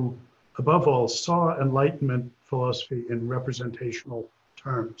one who, above all, saw Enlightenment philosophy in representational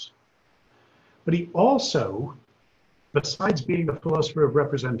terms. But he also, besides being a philosopher of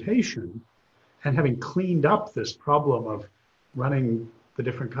representation and having cleaned up this problem of running the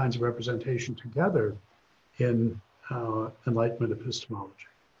different kinds of representation together in Enlightenment epistemology,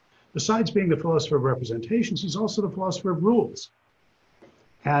 besides being the philosopher of representations, he's also the philosopher of rules.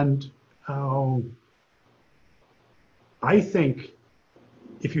 And I think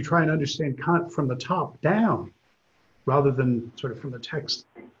if you try and understand Kant from the top down, rather than sort of from the text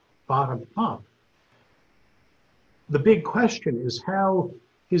bottom up, the big question is how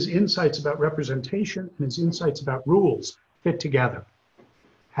his insights about representation and his insights about rules fit together.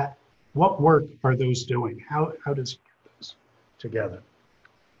 What work are those doing? How does he get those together?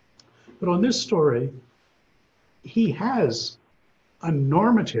 But on this story, he has a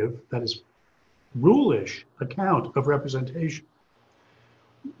normative, that is rule-ish, account of representation.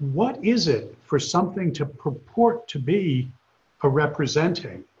 What is it for something to purport to be a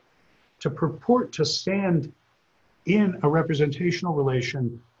representing, to purport to stand in a representational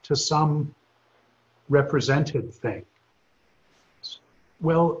relation to some represented thing?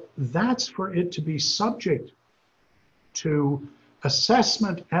 Well, that's for it to be subject to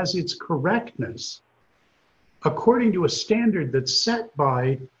assessment as its correctness according to a standard that's set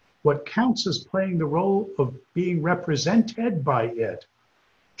by what counts as playing the role of being represented by it,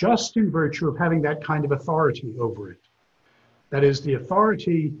 just in virtue of having that kind of authority over it. That is, the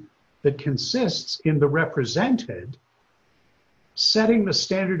authority that consists in the represented setting the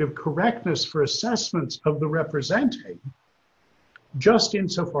standard of correctness for assessments of the representing, just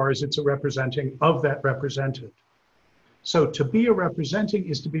insofar as it's a representing of that represented. So to be a representing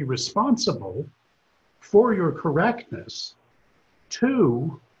is to be responsible for your correctness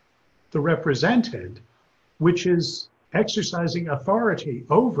to the represented, which is exercising authority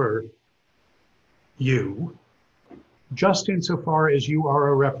over you, just insofar as you are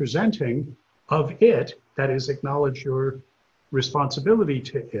a representing of it, that is, acknowledge your responsibility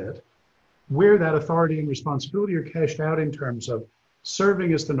to it, where that authority and responsibility are cashed out in terms of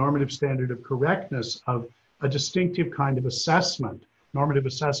serving as the normative standard of correctness of a distinctive kind of assessment, normative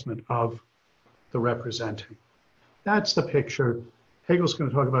assessment of the representing. That's the picture. Hegel's going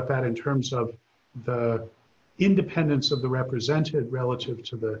to talk about that in terms of the independence of the represented relative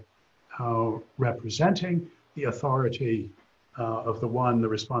to the representing, the authority of the one, the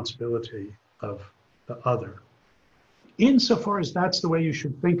responsibility of the other. Insofar as that's the way you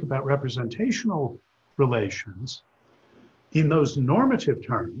should think about representational relations, in those normative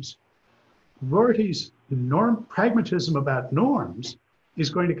terms, Rorty's pragmatism about norms is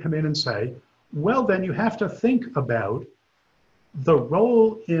going to come in and say, well, then you have to think about the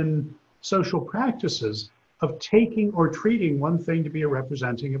role in social practices of taking or treating one thing to be a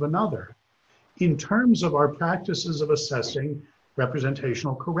representing of another in terms of our practices of assessing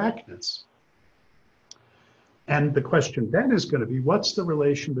representational correctness. And the question then is going to be, what's the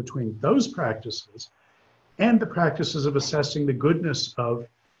relation between those practices and the practices of assessing the goodness of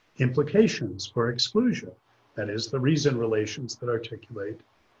implications or exclusion? That is, the reason relations that articulate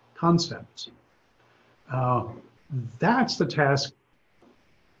concepts. That's the task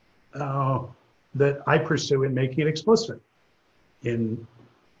that I pursue in making it explicit, in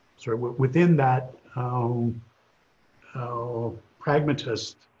sort of within that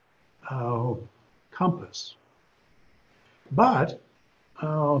pragmatist compass. But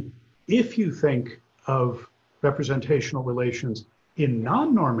if you think of representational relations in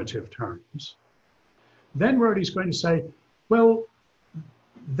non-normative terms, then Rorty's going to say, well,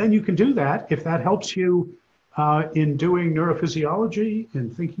 then you can do that if that helps you in doing neurophysiology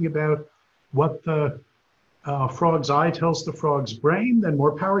and thinking about what the frog's eye tells the frog's brain, then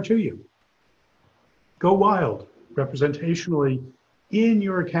more power to you. Go wild representationally in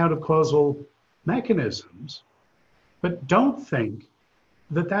your account of causal mechanisms, but don't think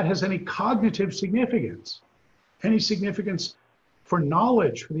that that has any cognitive significance, any significance for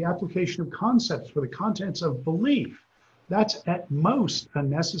knowledge, for the application of concepts, for the contents of belief. That's at most a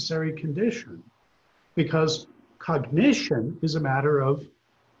necessary condition, because cognition is a matter of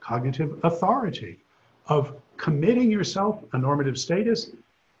cognitive authority, of committing yourself a normative status,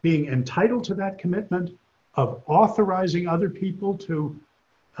 being entitled to that commitment, of authorizing other people to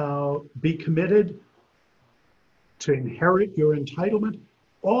be committed, to inherit your entitlement.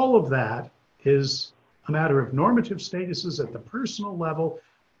 All of that is a matter of normative statuses at the personal level.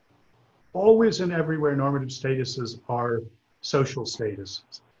 Always and everywhere, normative statuses are social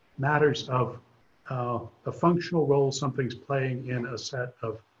statuses, matters of the functional role something's playing in a set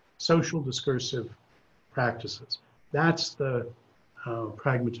of social discursive practices. That's the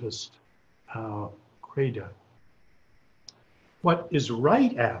pragmatist credo. What is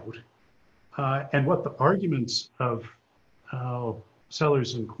right out, and what the arguments of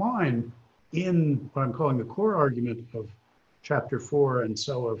Sellers and Quine in what I'm calling the core argument of chapter 4 and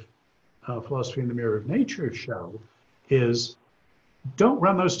so of Philosophy in the Mirror of Nature show is, don't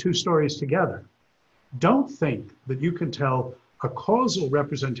run those two stories together. Don't think that you can tell a causal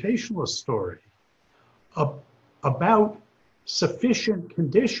representationalist story about sufficient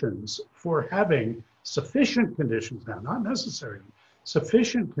conditions for having sufficient conditions now, not necessary,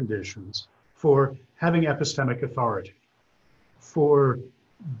 sufficient conditions for having epistemic authority, for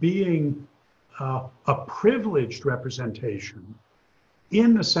being a privileged representation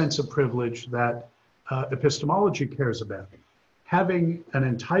in the sense of privilege that epistemology cares about, having an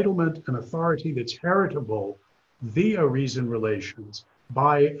entitlement and authority that's heritable via reason relations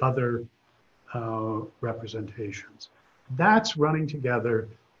by other representations. That's running together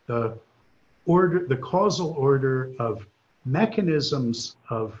the order, the causal order of mechanisms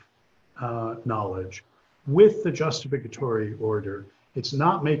of knowledge with the justificatory order. It's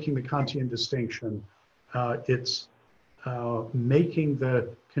not making the Kantian distinction. It's making the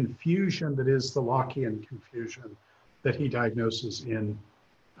confusion that is the Lockean confusion that he diagnoses in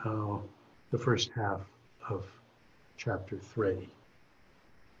the first half of chapter 3.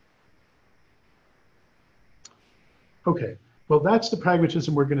 Okay, well, that's the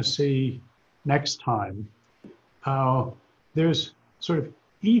pragmatism we're going to see next time. There's sort of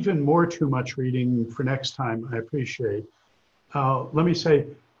even more too much reading for next time, I appreciate. Let me say,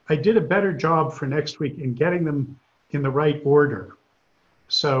 I did a better job for next week in getting them in the right order.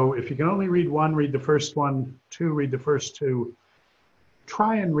 So if you can only read one, read the first one, two, read the first two.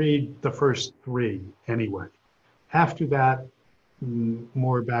 Try and read the first three anyway. After that,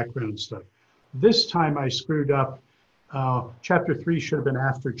 more background stuff. This time I screwed up. Chapter 3 should have been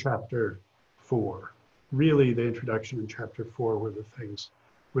after chapter 4. Really, the introduction in chapter 4 were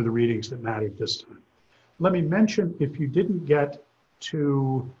the readings that mattered this time. Let me mention, if you didn't get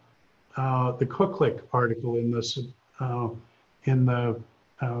to the Cooklick article in the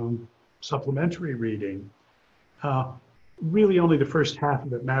supplementary reading, really only the first half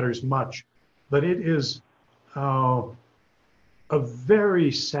of it matters much, but it is a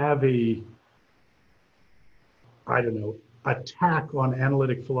very savvy, I don't know, attack on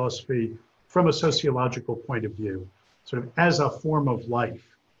analytic philosophy from a sociological point of view, sort of as a form of life,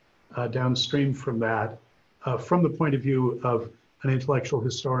 downstream from that, from the point of view of an intellectual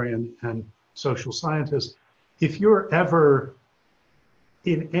historian and social scientist. If you're ever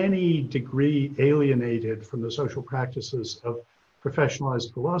in any degree alienated from the social practices of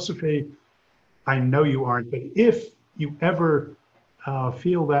professionalized philosophy, I know you aren't, but if you ever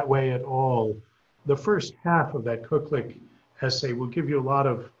feel that way at all, the first half of that Cooklick essay will give you a lot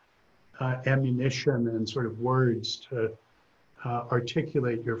of ammunition and sort of words to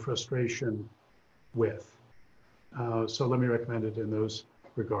articulate your frustration with. So let me recommend it in those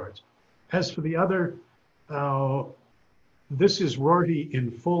regards. As for the other, this is Rorty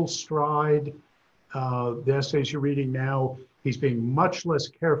in full stride. The essays you're reading now, he's being much less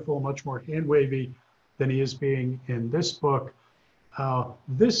careful, much more hand-wavy than he is being in this book.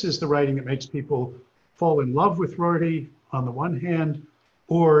 This is the writing that makes people fall in love with Rorty on the one hand,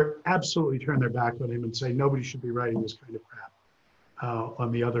 or absolutely turn their back on him and say nobody should be writing this kind of crap on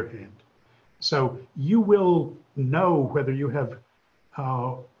the other hand. So you will know whether you have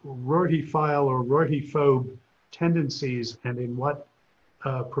Rortyphile or Rortyphobe tendencies and in what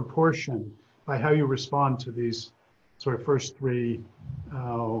proportion by how you respond to these sort of first three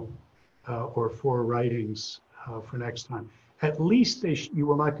or four writings for next time. At least you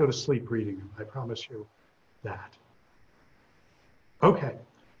will not go to sleep reading them. I promise you that. Okay.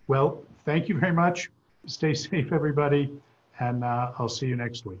 Well, thank you very much. Stay safe, everybody, and I'll see you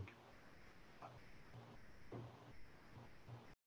next week.